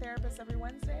 Thanks to my therapist every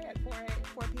Wednesday at 4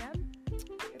 p.m. It's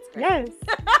great. Yes.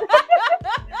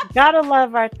 Gotta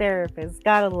love our therapist.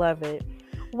 Gotta love it.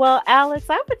 Well, Alex,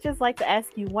 I would just like to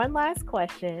ask you one last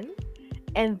question.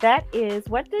 And that is,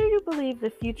 what do you believe the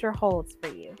future holds for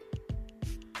you?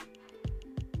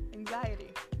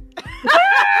 Anxiety.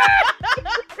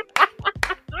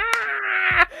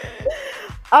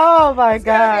 Oh my There's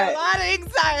gonna be God. a lot of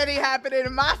anxiety happening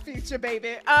in my future,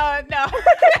 baby. No.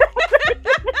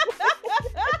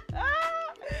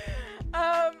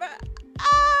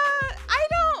 I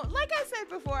don't, like I said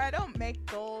before, I don't make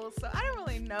goals, so I don't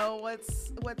really know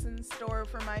what's in store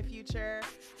for my future.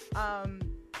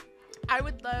 I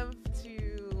would love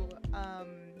to,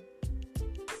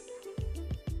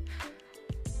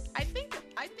 I think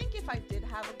if I did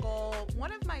have a goal,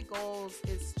 one of my goals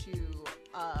is to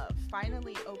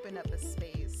finally open up a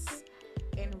space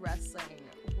in wrestling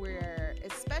where,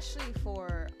 especially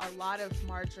for a lot of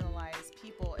marginalized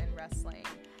people in wrestling,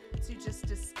 to just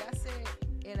discuss it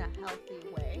in a healthy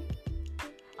way.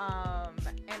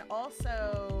 And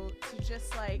also to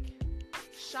just like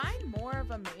shine more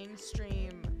of a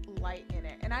mainstream light in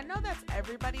it. And I know that's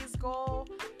everybody's goal,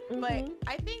 but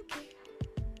I think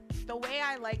the way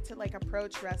I like to like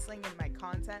approach wrestling and my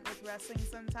content with wrestling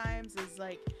sometimes is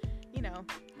like, you know,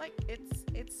 like it's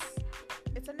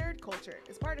a nerd culture.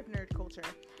 It's part of nerd culture.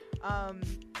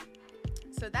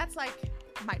 So that's like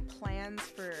my plans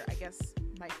for, I guess,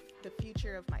 the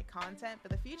future of my content,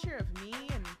 but the future of me,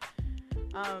 and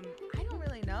I don't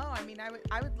really know. I mean,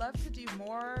 I would love to do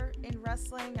more in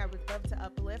wrestling. I would love to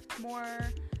uplift more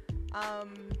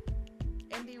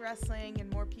indie wrestling and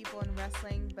more people in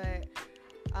wrestling, but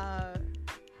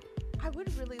I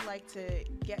would really like to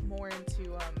get more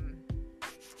into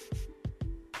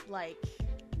like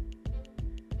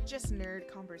just nerd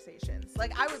conversations.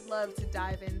 Like I would love to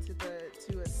dive into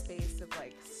a space of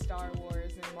like Star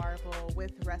Wars and Marvel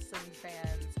with wrestling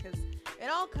fans, because it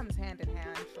all comes hand in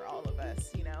hand for all of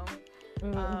us, you know.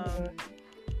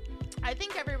 I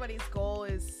think everybody's goal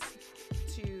is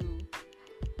to,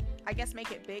 I guess,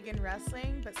 make it big in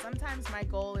wrestling, but sometimes my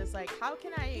goal is like, how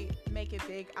can I make it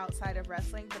big outside of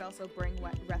wrestling but also bring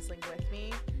wrestling with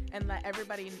me and let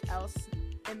everybody else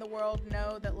in the world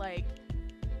know that like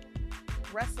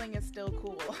wrestling is still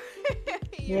cool.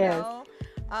 you know.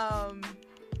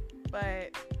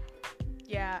 But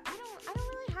yeah, I don't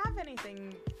really have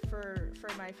anything for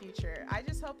my future. I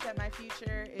just hope that my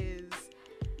future is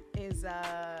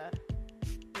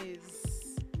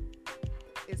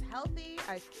healthy.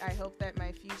 I hope that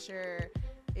my future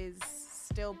is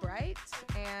still bright,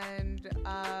 and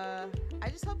I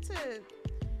just hope to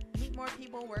meet more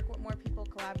people, work with more people,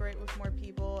 collaborate with more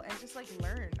people, and just like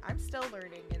learn. I'm still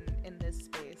learning in this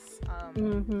space,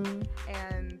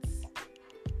 and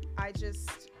I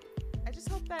just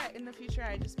hope that in the future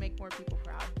I just make more people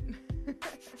proud.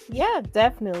 Yeah,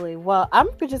 definitely. Well, I'm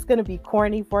just going to be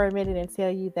corny for a minute and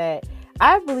tell you that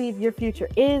I believe your future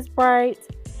is bright,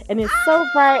 and it's so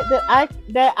bright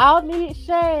that I'll need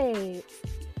shades.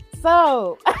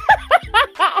 So,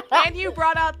 and you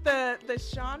brought out the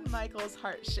Shawn Michaels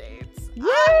heart shades. Yeah.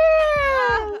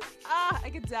 I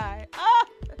could die.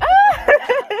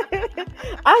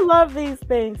 I love these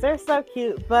things. They're so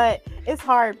cute, but it's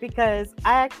hard because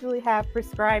I actually have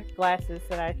prescribed glasses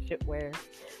that I should wear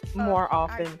more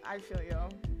often. I feel you.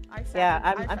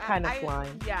 I'm kind of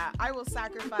blind. Yeah, I will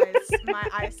sacrifice my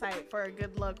eyesight for a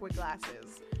good look with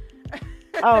glasses.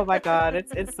 Oh my God,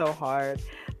 it's so hard.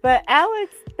 But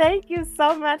Alex, thank you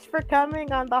so much for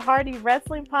coming on the Hardy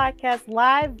Wrestling Podcast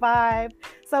Live Vibe.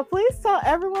 So please tell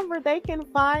everyone where they can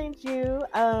find you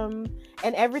and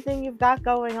everything you've got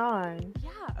going on. Yeah,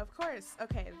 of course.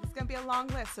 Okay, this is going to be a long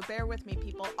list, so bear with me,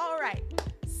 people. All right.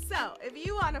 So if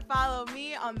you want to follow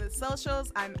me on the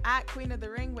socials, I'm at Queen of the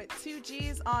Ring with 2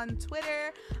 G's on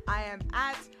Twitter. I am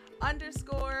at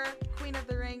 _Queen of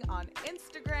the Ring on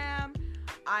Instagram.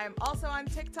 I'm also on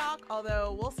TikTok,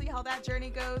 although we'll see how that journey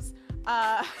goes.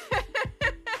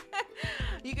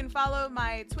 You can follow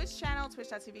my Twitch channel,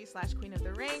 twitch.tv/Queen of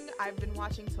the Ring. I've been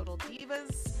watching Total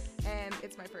Divas, and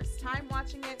it's my first time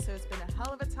watching it, so it's been a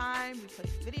hell of a time. We play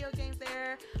video games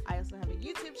there. I also have a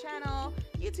YouTube channel,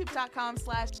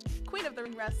 youtube.com/Queen of the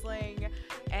Ring Wrestling.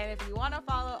 And if you want to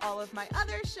follow all of my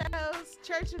other shows,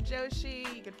 Church of Joshi,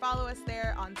 you can follow us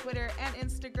there on Twitter and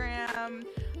Instagram.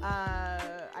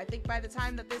 I think by the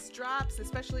time that this drops,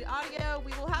 especially audio,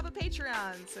 we will have a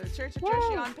Patreon. So Church of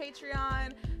Joshi on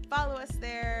Patreon. Follow us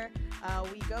there.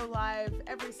 We go live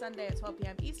every Sunday at 12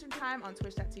 p.m. Eastern Time on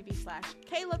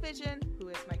twitch.tv/KaylaVision, who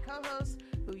is my co-host,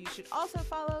 who you should also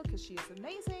follow because she is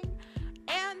amazing.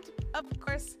 And, of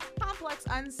course, Complex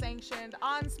Unsanctioned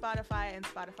on Spotify and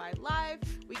Spotify Live.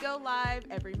 We go live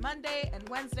every Monday and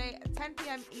Wednesday at 10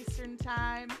 p.m. Eastern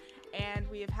Time. And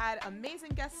we have had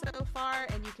amazing guests so far,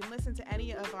 and you can listen to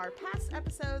any of our past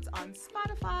episodes on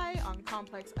Spotify, on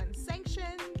Complex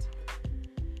Unsanctioned.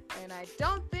 And I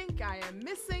don't think I am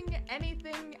missing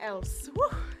anything else. Woo!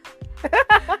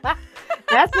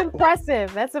 That's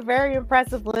impressive. That's a very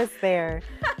impressive list there.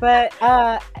 But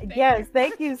yes,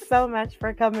 thank you so much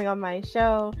for coming on my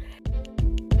show.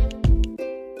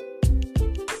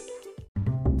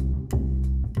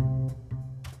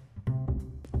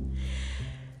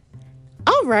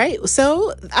 All right,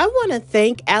 so I want to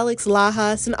thank Alex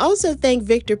Lajas and also thank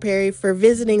Victor Perry for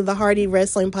visiting the Hardy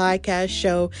Wrestling Podcast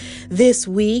show this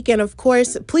week. And of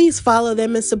course, please follow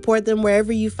them and support them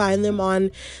wherever you find them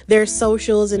on their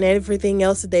socials and everything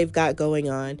else that they've got going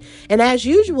on. And as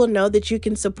usual, know that you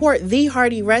can support the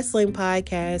Hardy Wrestling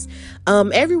Podcast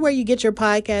everywhere you get your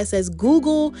podcasts, as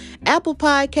Google, Apple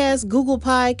Podcasts, Google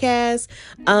Podcasts,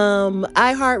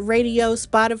 iHeartRadio,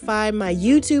 Spotify, my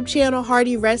YouTube channel,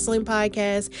 Hardy Wrestling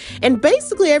Podcast. And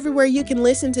basically everywhere you can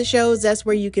listen to shows, that's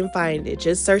where you can find it.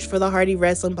 Just search for the Hardy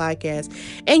Wrestling Podcast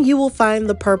and you will find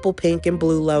the purple, pink, and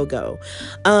blue logo.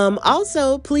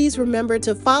 Also, please remember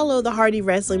to follow the Hardy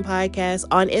Wrestling Podcast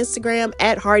on Instagram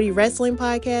at Hardy Wrestling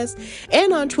Podcast,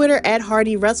 and on Twitter at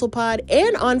Hardy WrestlePod,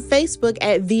 and on Facebook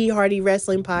at The Hardy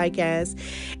Wrestling Podcast.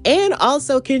 And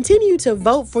also continue to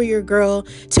vote for your girl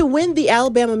to win the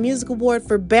Alabama Music Award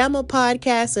for Bama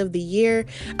Podcast of the Year.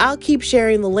 I'll keep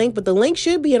sharing the link, but the link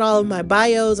should be in all of my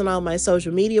bios and all my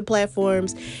social media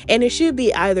platforms, and it should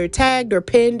be either tagged or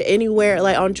pinned anywhere,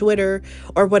 like on Twitter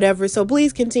or whatever. So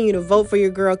please continue to vote for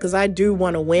your girl, because I do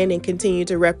want to win and continue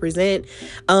to represent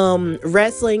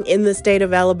wrestling in the state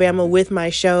of Alabama with my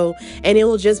show. And it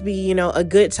will just be, a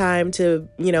good time to,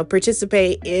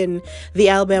 participate in the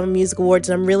Alabama Music Awards.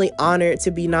 And I'm really honored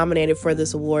to be nominated for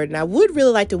this award. And I would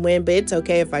really like to win, but it's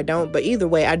okay if I don't. But either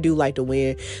way, I do like to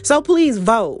win. So please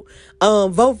vote.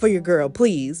 Vote for your girl,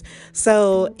 please.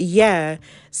 So yeah.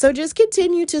 So just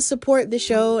continue to support the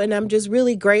show, and I'm just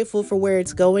really grateful for where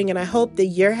it's going, and I hope that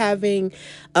you're having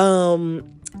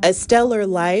a stellar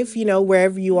life,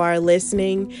 wherever you are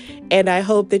listening. And I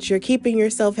hope that you're keeping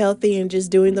yourself healthy and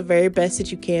just doing the very best that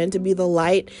you can to be the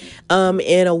light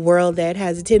in a world that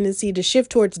has a tendency to shift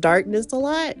towards darkness a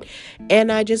lot.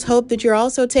 And I just hope that you're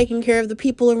also taking care of the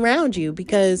people around you,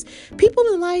 because people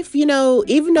in life,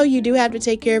 even though you do have to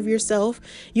take care of yourself,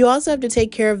 you also have to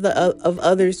take care of of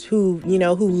others who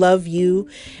love you,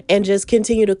 and just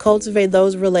continue to cultivate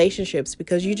those relationships,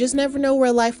 because you just never know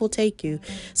where life will take you.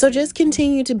 So just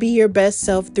continue to be your best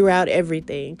self throughout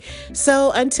everything.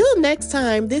 So until next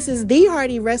time, this is the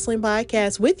Hardy Wrestling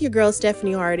Podcast with your girl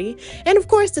Stephanie Hardy, and of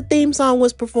course the theme song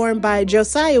was performed by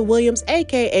Josiah Williams,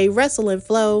 aka Wrestle and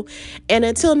Flow. And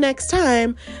until next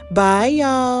time, bye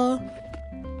y'all.